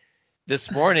like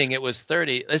this morning it was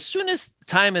 30. As soon as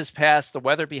time has passed, the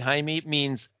weather behind me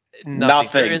means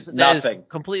nothing. That is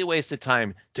completely waste of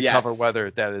time to cover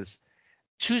weather that is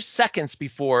 2 seconds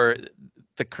before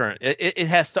the current. It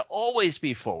has to always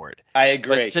be forward. I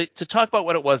agree. But to talk about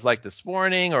what it was like this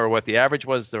morning or what the average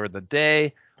was or the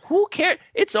day, who cares?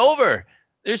 It's over.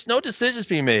 There's no decisions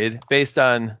being made based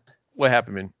on what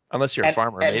happened. Unless you're a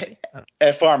farmer, maybe.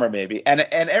 A farmer, maybe. And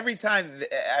every time,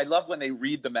 I love when they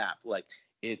read the map. Like,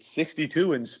 it's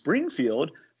 62 in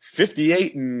Springfield,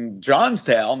 58 in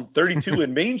Johnstown, 32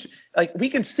 in Maine. Like, we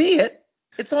can see it.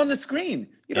 It's on the screen.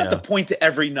 You don't have to point to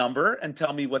every number and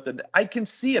tell me I can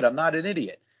see it. I'm not an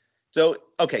idiot. So,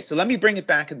 okay. So let me bring it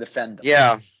back and defend them.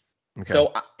 Yeah. Okay.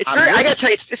 So I gotta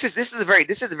tell you, this is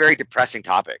a very depressing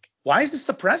topic. Why is this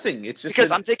depressing? It's just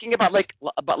because I'm thinking about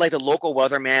the local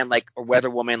weatherman, or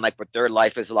weatherwoman, what their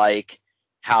life is like,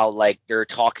 how they're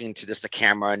talking to just the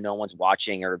camera and no one's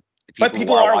watching, or the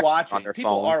people are watching on their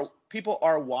phones. People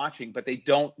are watching, but they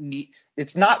don't need.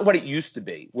 It's not what it used to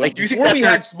be. Before we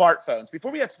had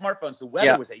smartphones, the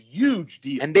weather was a huge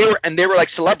deal. And they were like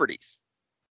celebrities.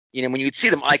 When you'd see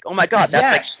them, like, oh my God,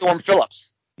 that's like Storm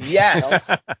Phillips.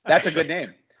 Yes, that's a good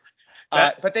name.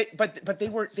 But they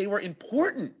were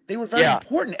important. They were very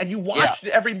important, and you watched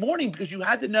it every morning because you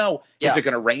had to know: is it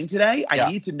going to rain today? I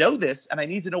need to know this, and I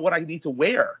need to know what I need to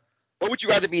wear. What would you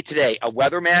rather be today, a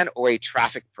weatherman or a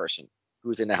traffic person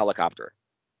who's in a helicopter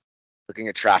looking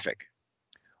at traffic?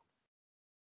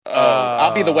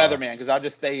 I'll be the weatherman because I'll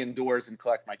just stay indoors and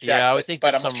collect my check. Yeah, I would think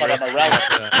but I'm a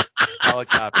relative.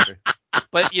 Helicopter.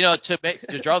 But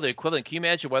to draw the equivalent, can you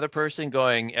imagine a weather person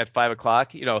going at 5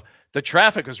 o'clock? The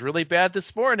traffic was really bad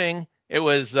this morning. It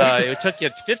was it took you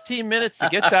 15 minutes to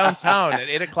get downtown at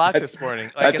 8 o'clock this morning.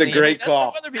 That's a great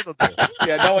call. That's what other people do.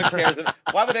 Yeah, no one cares.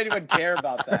 Why would anyone care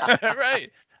about that?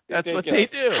 Right. That's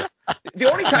ridiculous. What they do.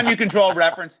 The only time you can draw a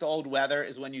reference to old weather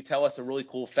is when you tell us a really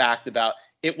cool fact about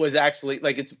it was actually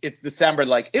it's December,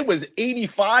 it was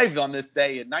 85 on this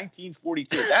day in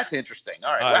 1942. That's interesting.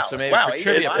 All right. Wow. So maybe for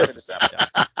trivia in December.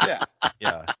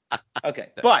 Yeah. Okay.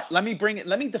 But let me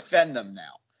defend them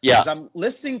now. Yeah. Because I'm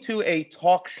listening to a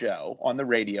talk show on the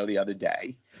radio the other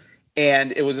day,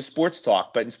 and it was a sports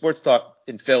talk. But in sports talk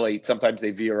in Philly, sometimes they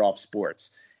veer off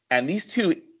sports. And these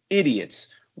two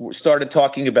idiots started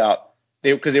talking about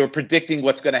because they were predicting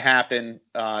what's going to happen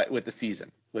with the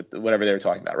season, with whatever they were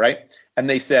talking about, right? And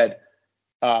they said,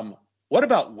 "What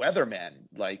about weathermen?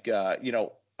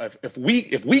 If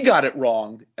we got it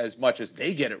wrong as much as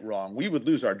they get it wrong, we would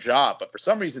lose our job. But for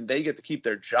some reason, they get to keep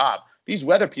their job. These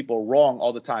weather people are wrong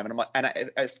all the time." And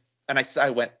I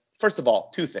went, first of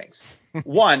all, two things.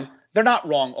 One, they're not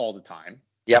wrong all the time.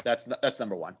 Yep. That's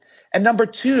number one. And number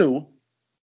two,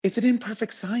 it's an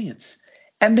imperfect science.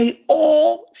 And they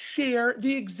all share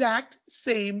the exact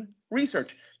same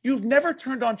research. You've never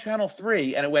turned on channel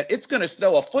 3 and it went, it's going to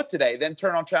snow a foot today. Then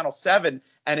turn on channel 7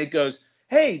 and it goes,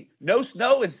 hey, no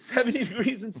snow and 70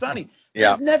 degrees and sunny. Yeah.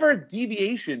 There's never a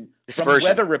deviation Dispersion. from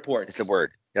weather reports. It's a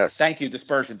word. Yes. Thank you.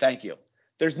 Dispersion. Thank you.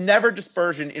 There's never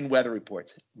dispersion in weather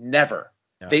reports. Never.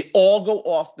 Yeah. They all go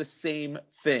off the same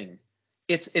thing.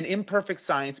 It's an imperfect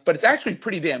science, but it's actually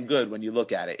pretty damn good when you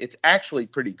look at it. It's actually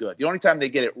pretty good. The only time they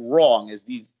get it wrong, as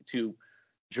these two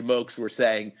jamokes were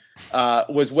saying,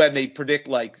 was when they predict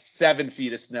 7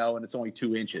 feet of snow and it's only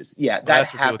 2 inches. Yeah, that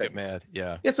happens. People get mad.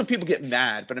 Yeah. Yeah, so people get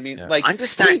mad, but I mean, I'm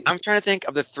trying to think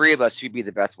of the three of us who'd be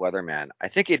the best weatherman. I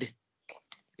think it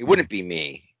wouldn't be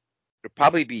me. It'd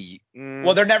probably be.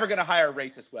 Well, they're never going to hire a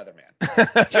racist weatherman.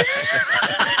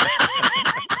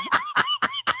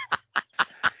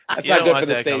 That's not good for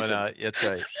the station. That's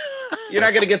right. You're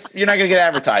not going to get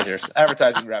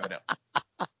advertising revenue.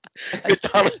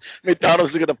 McDonald's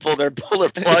is going to pull their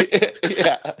plug.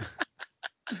 Yeah.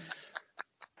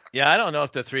 Yeah, I don't know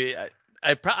if the three.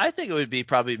 I think it would be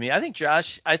probably me. I think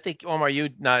Josh. I think Omar,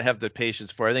 you'd not have the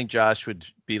patience for it. I think Josh would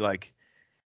be like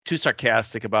too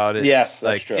sarcastic about it. Yes,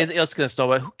 like, that's true. It's going to snow,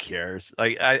 but who cares?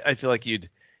 Like, I feel like you'd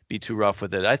be too rough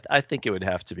with it. I think it would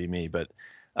have to be me. But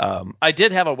I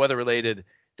did have a weather-related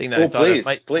thing that I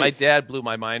thought my dad blew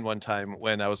my mind one time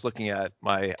when I was looking at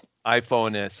my iPhone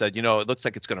and it said, it looks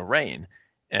like it's going to rain.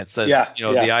 And it says,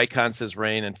 the icon says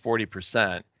rain and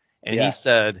 40%. And he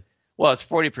said, well, it's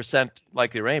 40%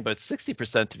 likely rain, but it's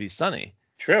 60% to be sunny.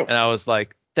 True. And I was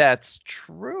like, that's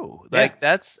true. Like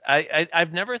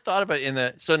I've never thought about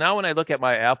it so now when I look at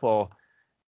my Apple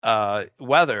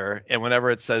weather and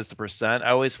whenever it says the percent, I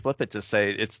always flip it to say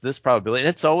it's this probability. And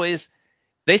it's always,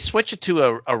 they switch it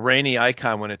to a rainy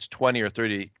icon when it's 20 or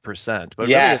 30%, but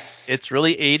really it's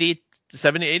really 80,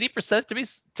 70,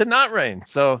 80% to not rain.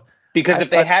 So because if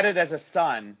they had it as a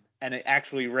sun and it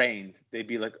actually rained, they'd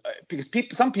be like, because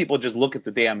some people just look at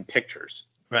the damn pictures.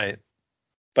 Right.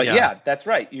 But yeah, that's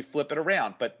right. You flip it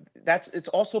around, but it's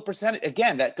also percentage.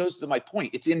 Again, that goes to my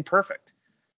point. It's imperfect.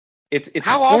 It's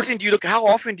how often do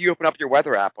you open up your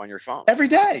weather app on your phone? Every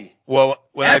day. Well,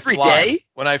 when I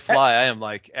fly, I am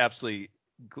like absolutely.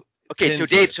 Okay, so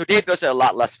Dave does it a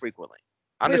lot less frequently.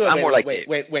 I'm more like Dave.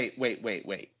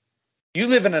 Wait. You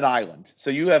live in an island, so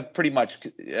you have pretty much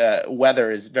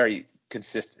weather is very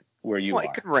consistent where you are.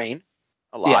 It could rain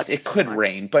a lot. Yes, it could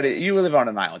rain, but you live on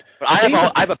an island. But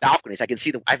I have a balcony, so I can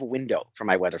see I have a window for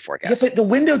my weather forecast. Yeah, but the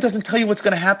window doesn't tell you what's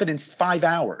going to happen in 5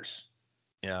 hours.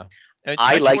 Yeah.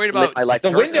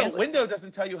 The window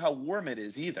doesn't tell you how warm it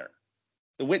is either.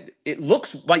 It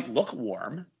might look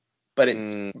warm, but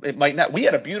it might not. We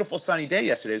had a beautiful sunny day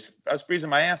yesterday. I was freezing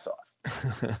my ass off.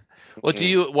 Well, do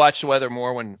you watch the weather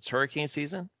more when it's hurricane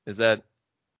season? Is that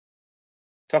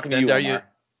talking to you, Omar?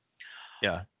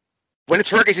 Yeah. When it's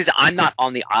hurricane season, I'm not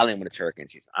on the island when it's hurricane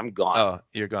season. I'm gone. Oh,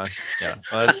 you're gone. Yeah.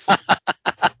 Well,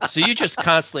 so you just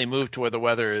constantly move to where the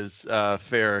weather is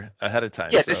fair ahead of time.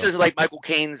 Yeah, this is like Michael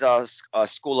Caine's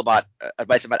school about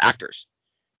advice about actors.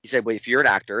 He said, well, if you're an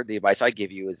actor, the advice I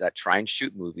give you is that try and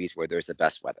shoot movies where there's the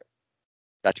best weather.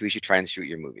 That's where you should try and shoot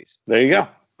your movies. There you go.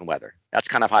 And weather. That's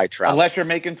kind of how I travel. Unless you're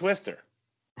making Twister.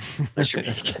 Unless you're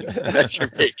making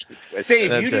Twister.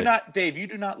 Dave, you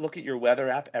do not look at your weather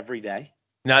app every day?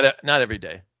 Not every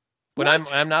day. When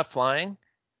I'm not flying.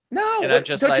 No.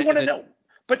 Don't you want to know?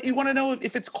 But you want to know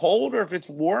if it's cold or if it's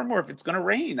warm or if it's going to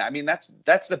rain. I mean, that's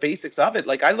the basics of it.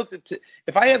 Like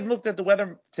if I had looked at the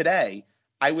weather today,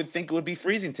 I would think it would be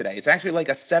freezing today. It's actually like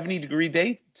a 70-degree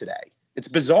day today. It's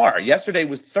bizarre. Yesterday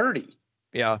was 30.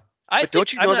 Yeah. But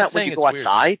don't you know that when you go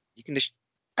outside, you can just.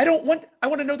 I want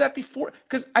to know that before,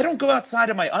 because I don't go outside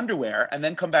in my underwear and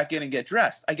then come back in and get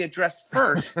dressed. I get dressed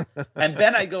first and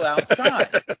then I go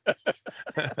outside.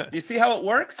 Do you see how it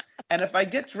works? And if I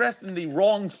get dressed in the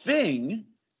wrong thing.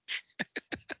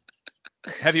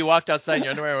 Have you walked outside in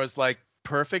your underwear and was like,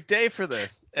 perfect day for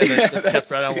this, and then just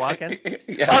kept right on walking?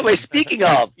 Yeah. By the way, speaking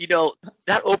of,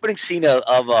 that opening scene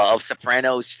of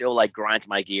Sopranos still like grinds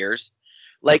my gears.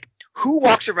 Like, who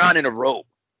walks around in a robe?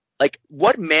 Like,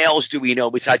 what males do we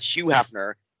know besides Hugh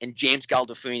Hefner and James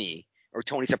Gandolfini or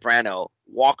Tony Soprano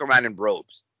walk around in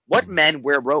robes? What men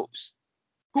wear robes?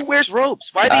 Who wears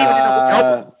robes? Why are they even in a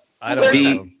hotel room? I don't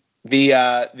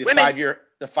know.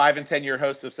 The 5 and 10 year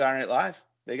hosts of Saturday Night Live,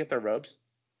 they get their robes.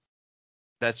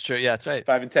 That's true. Yeah, that's right.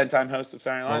 5 and 10 time hosts of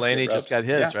Saturday Night Live. Mulaney just got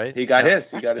his, right? He got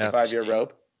his. He got his 5-year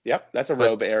robe. Yep, that's a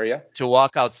robe area. To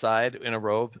walk outside in a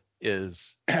robe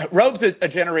is robe's a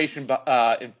generation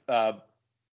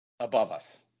above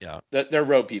us. Yeah, they're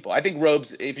robe people. I think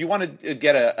robes. If you want to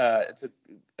get it's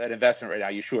an investment right now,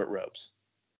 you short robes.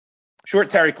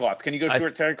 Short terry cloth. Can you go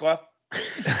short terry cloth?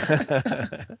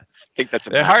 I think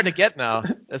they're hard to get now.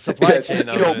 The supply chain,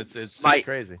 it's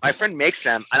crazy. My friend makes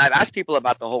them, and I've asked people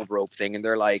about the whole robe thing, and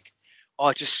they're like, "Oh,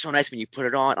 it's just so nice when you put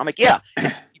it on." I'm like, "Yeah,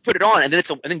 you put it on, and then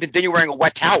you're wearing a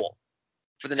wet towel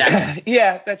for the next."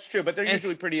 Yeah, that's true, but they're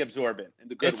usually pretty absorbent.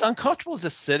 It's uncomfortable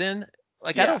to sit in.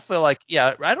 Like, I don't feel like,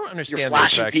 I don't understand. You're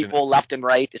flashing people left and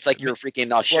right. It's like you're freaking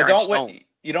Sharon Stone.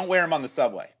 You don't wear them on the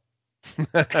subway.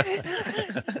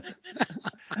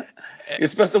 You're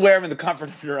supposed to wear them in the comfort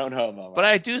of your own home. Omar. But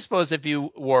I do suppose if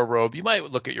you wore a robe, you might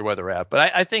look at your weather app.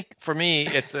 But I think for me,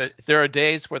 there are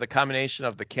days where the combination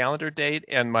of the calendar date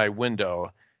and my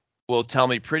window will tell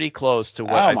me pretty close to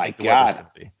what Oh I my think the weather's God. going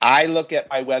to be. I look at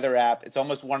my weather app. It's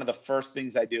almost one of the first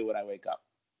things I do when I wake up.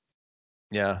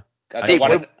 Yeah. Dave,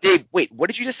 wait, what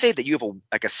did you just say? That you have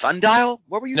a sundial?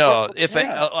 What were you? No,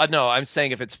 what, no, I'm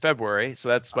saying if it's February, so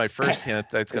that's my first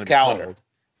hint that it's going to be calendar. cold.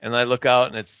 And I look out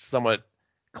and it's somewhat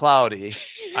cloudy.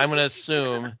 I'm going to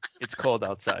assume it's cold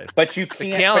outside. But you The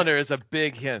can't. calendar is a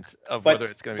big hint of whether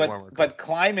it's going to be warm or cold. But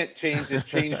climate change has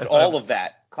changed all of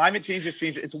that. Climate change has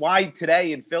changed. It's why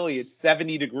today in Philly it's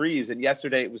 70 degrees and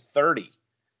yesterday it was 30.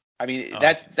 I mean,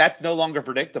 that's no longer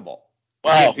predictable.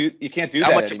 Wow. You can't do How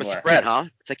that much anymore. of a spread, huh?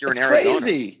 It's like you're in It's Arizona.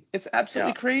 crazy. It's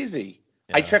absolutely crazy.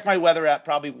 Yeah. I check my weather app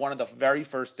probably one of the very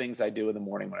first things I do in the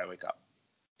morning when I wake up.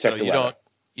 Check the weather.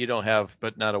 You don't have,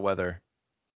 but not a weather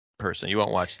person. You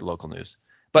won't watch the local news.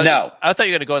 But no. I thought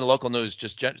you were going to go in the local news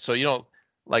so you don't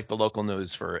like the local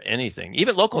news for anything,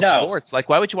 even local sports. Like,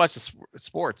 why would you watch the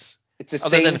sports? It's the other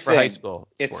same than thing. For high school.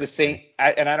 It's sports. the same,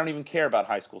 and I don't even care about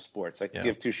high school sports. I can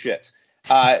give two shits.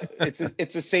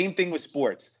 It's the same thing with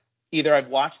sports. Either I've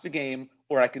watched the game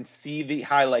or I can see the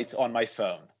highlights on my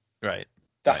phone. Right.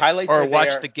 The highlights or are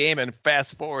watch there. The game and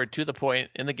fast forward to the point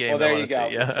in the game. Well, there you go.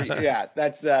 Yeah,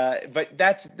 that's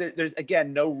there's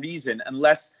again no reason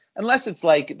unless it's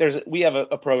like we have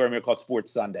a program here called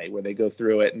Sports Sunday where they go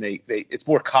through it and they it's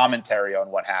more commentary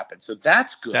on what happened. So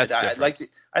that's good. I'd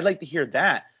like to hear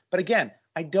that. But again,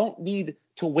 I don't need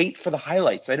to wait for the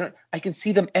highlights. I can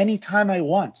see them anytime I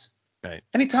want. Right.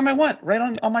 Anytime I want, right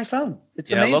on my phone.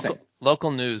 It's amazing. Local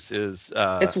news is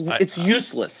it's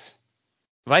useless.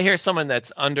 If I hear someone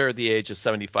that's under the age of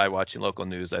 75 watching local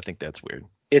news, I think that's weird.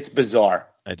 It's bizarre.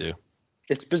 I do.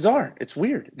 It's bizarre. It's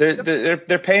weird.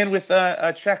 They're paying with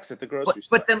checks at the grocery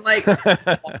store. But then, like,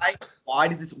 why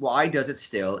does it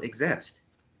still exist?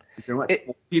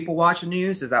 People watch the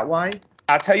news. Is that why?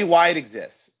 I'll tell you why it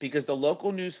exists. Because the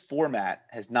local news format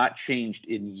has not changed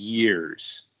in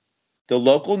years. The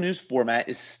local news format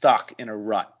is stuck in a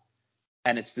rut,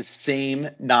 and it's the same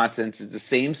nonsense. It's the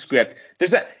same script.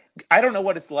 I don't know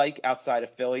what it's like outside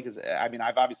of Philly because, I mean,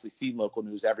 I've obviously seen local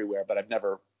news everywhere, but I've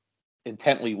never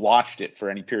intently watched it for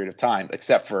any period of time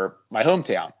except for my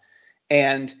hometown.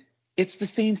 And it's the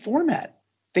same format.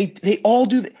 They all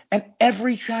do and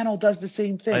every channel does the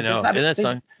same thing. I know.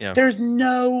 There's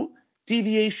no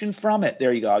deviation from it.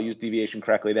 There you go. I'll use deviation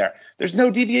correctly there. There's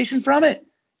no deviation from it.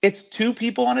 It's two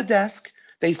people on a desk.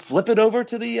 They flip it over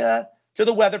to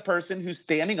the weather person who's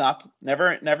standing up,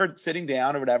 never sitting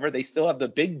down or whatever. They still have the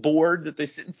big board that they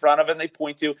sit in front of and they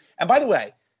point to. And by the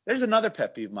way, there's another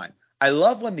pet peeve of mine. I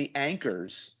love when the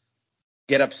anchors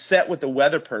get upset with the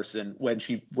weather person when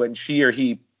she or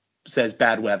he says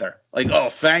bad weather. Like, oh,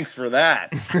 thanks for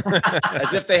that.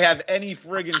 As if they have any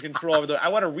friggin' control over I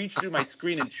want to reach through my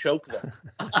screen and choke them.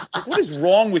 Like, what is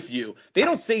wrong with you? They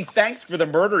don't say thanks for the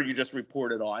murder you just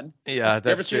reported on. Yeah, that's true.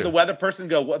 You ever see the weather person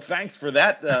go, well, thanks for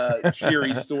that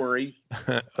cheery story?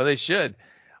 Well, they should.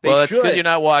 It's good you're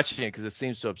not watching it because it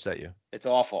seems to upset you. It's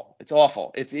awful. It's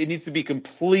awful. It needs to be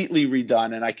completely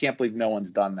redone, and I can't believe no one's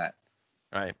done that.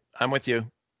 All right. I'm with you.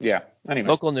 Yeah. Anyway.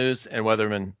 Local news and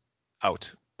weathermen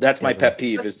out. That's my pet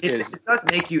peeve. It does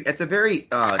make you – it's a very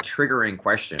triggering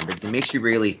question because it makes you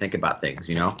really think about things,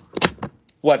 you know?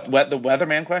 What the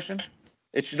weatherman question?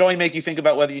 It should only make you think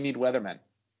about whether you need weathermen.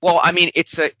 Well, I mean,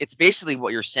 it's basically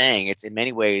what you're saying. It's in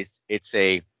many ways it's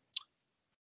a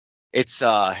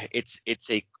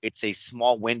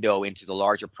small window into the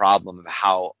larger problem of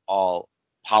how all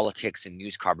politics and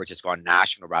news coverage has gone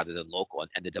national rather than local,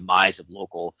 and the demise of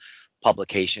local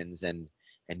publications and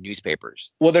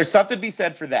newspapers. Well, there's something to be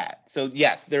said for that. So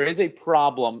yes, there is a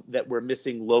problem that we're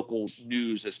missing local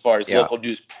news as far as local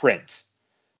news print,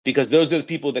 because those are the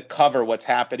people that cover what's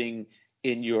happening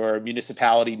in your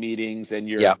municipality meetings and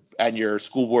your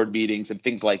school board meetings and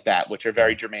things like that, which are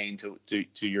very germane to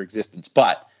your existence.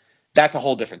 But that's a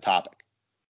whole different topic.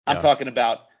 I'm talking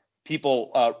about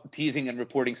people teasing and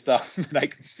reporting stuff that I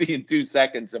can see in 2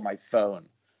 seconds on my phone.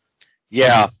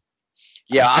 Yeah.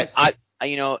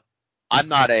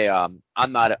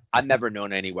 I've never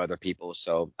known any weather people,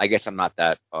 so I guess I'm not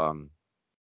that sympathetic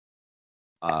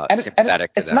to them.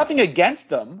 It's nothing against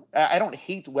them. I don't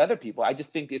hate weather people. I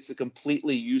just think it's a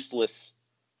completely useless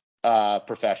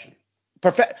profession.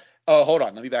 Hold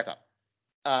on, let me back up.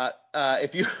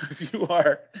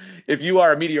 If you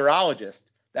are a meteorologist,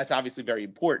 that's obviously very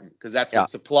important because that's what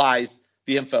supplies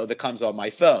the info that comes on my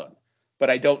phone. But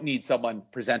I don't need someone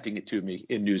presenting it to me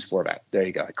in news format. There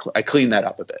you go. I cleaned that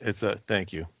up a bit.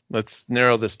 Thank you. Let's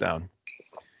narrow this down.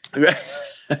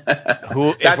 If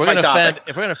we're going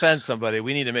to offend somebody,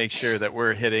 we need to make sure that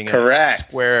we're hitting correct it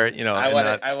square. You know, I want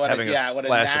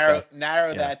to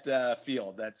narrow that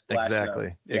field. That's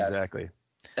exactly.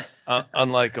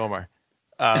 unlike Omar.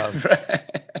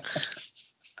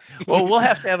 Well, we'll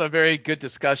have to have a very good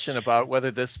discussion about whether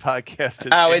this podcast is.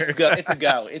 Oh, it's go. It's a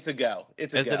go. It's a go.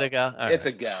 It's a Is go. it a go? All It's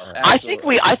right. a go. Right. I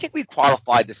think we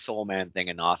qualified the soul man thing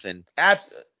enough, and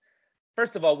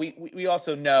First of all, we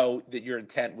also know that your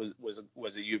intent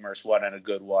was a humorous one and a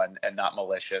good one and not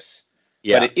malicious.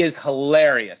 yeah. But it is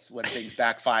hilarious when things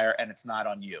backfire and it's not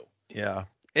on you. Yeah,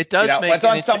 it does When make it's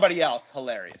on somebody else,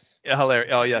 hilarious. Yeah,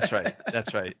 hilarious. Oh, yeah, that's right.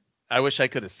 That's right. I wish I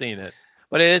could have seen it.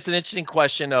 But it is an interesting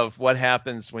question of what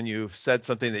happens when you've said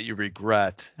something that you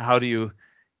regret. How do you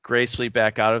gracefully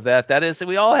back out of that? That is,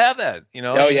 we all have that.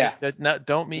 Oh, yeah.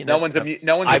 Don't mean No it. one's immune.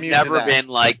 No one's I've immune to never that. been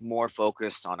like more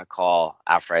focused on a call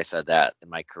after I said that in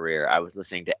my career. I was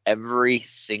listening to every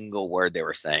single word they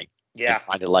were saying. Yeah. And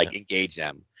trying to like engage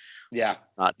them. Yeah.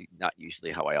 Not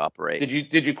usually how I operate.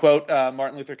 Did you quote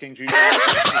Martin Luther King Jr.?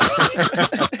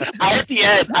 At the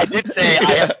end, I did say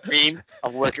I have a dream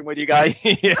of working with you guys.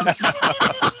 That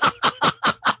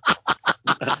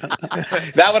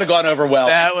would have gone over well.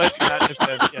 That would not have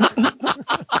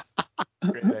been.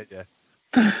 Great idea.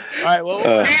 All right.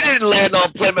 Well, we didn't land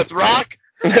on Plymouth Rock.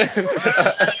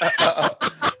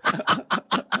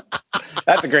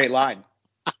 That's a great line.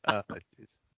 Oh, jeez.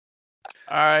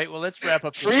 All right. Well, let's wrap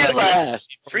up. Free at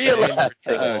last. Free at last.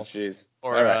 Oh, jeez.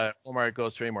 Or right. Omar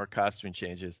goes through any more costume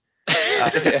changes. Yeah.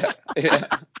 It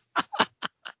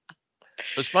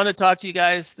was fun to talk to you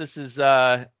guys. This is,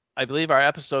 I believe, our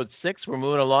episode 6. We're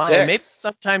moving along. 6. And maybe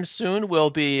sometime soon we'll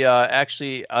be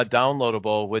actually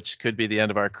downloadable, which could be the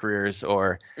end of our careers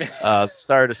or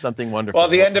start of something wonderful. Well,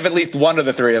 the end of at least one of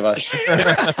the three of us.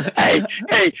 hey,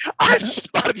 a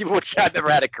lot of people would say I've never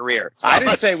had a career. So I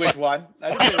didn't say which one.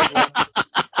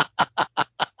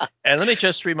 And let me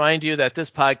just remind you that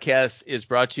this podcast is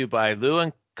brought to you by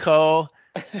Lou & Co.,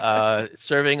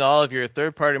 serving all of your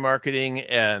third-party marketing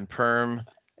and perm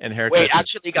and haircuts. Wait,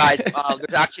 actually, guys,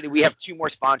 we have 2 more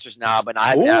sponsors now, but I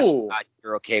had to ask you guys if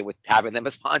you're okay with having them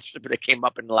as sponsors, but it came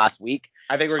up in the last week.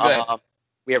 I think we're good.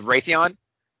 We have Raytheon,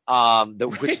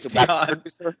 which is the weapon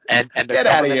producer, and the Get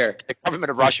out of here. The government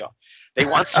of Russia. They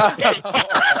want some.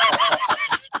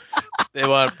 They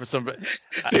want for some.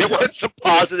 They want some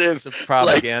positive some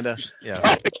propaganda.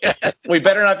 Propaganda. We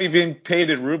better not be being paid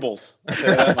in rubles. I'll tell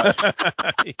you that much.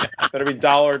 Better be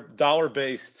dollar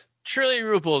based. Truly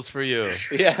rubles for you.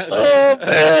 Yes. Oh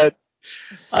man,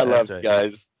 I love you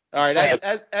guys. All right,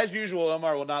 as usual,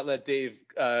 Omar will not let Dave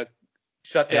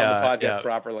shut down the podcast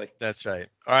properly. That's right.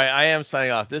 All right, I am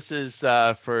signing off. This is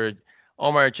for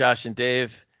Omar, Josh, and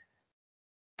Dave.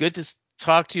 Good to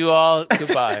talk to you all.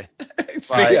 Goodbye.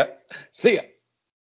 See ya.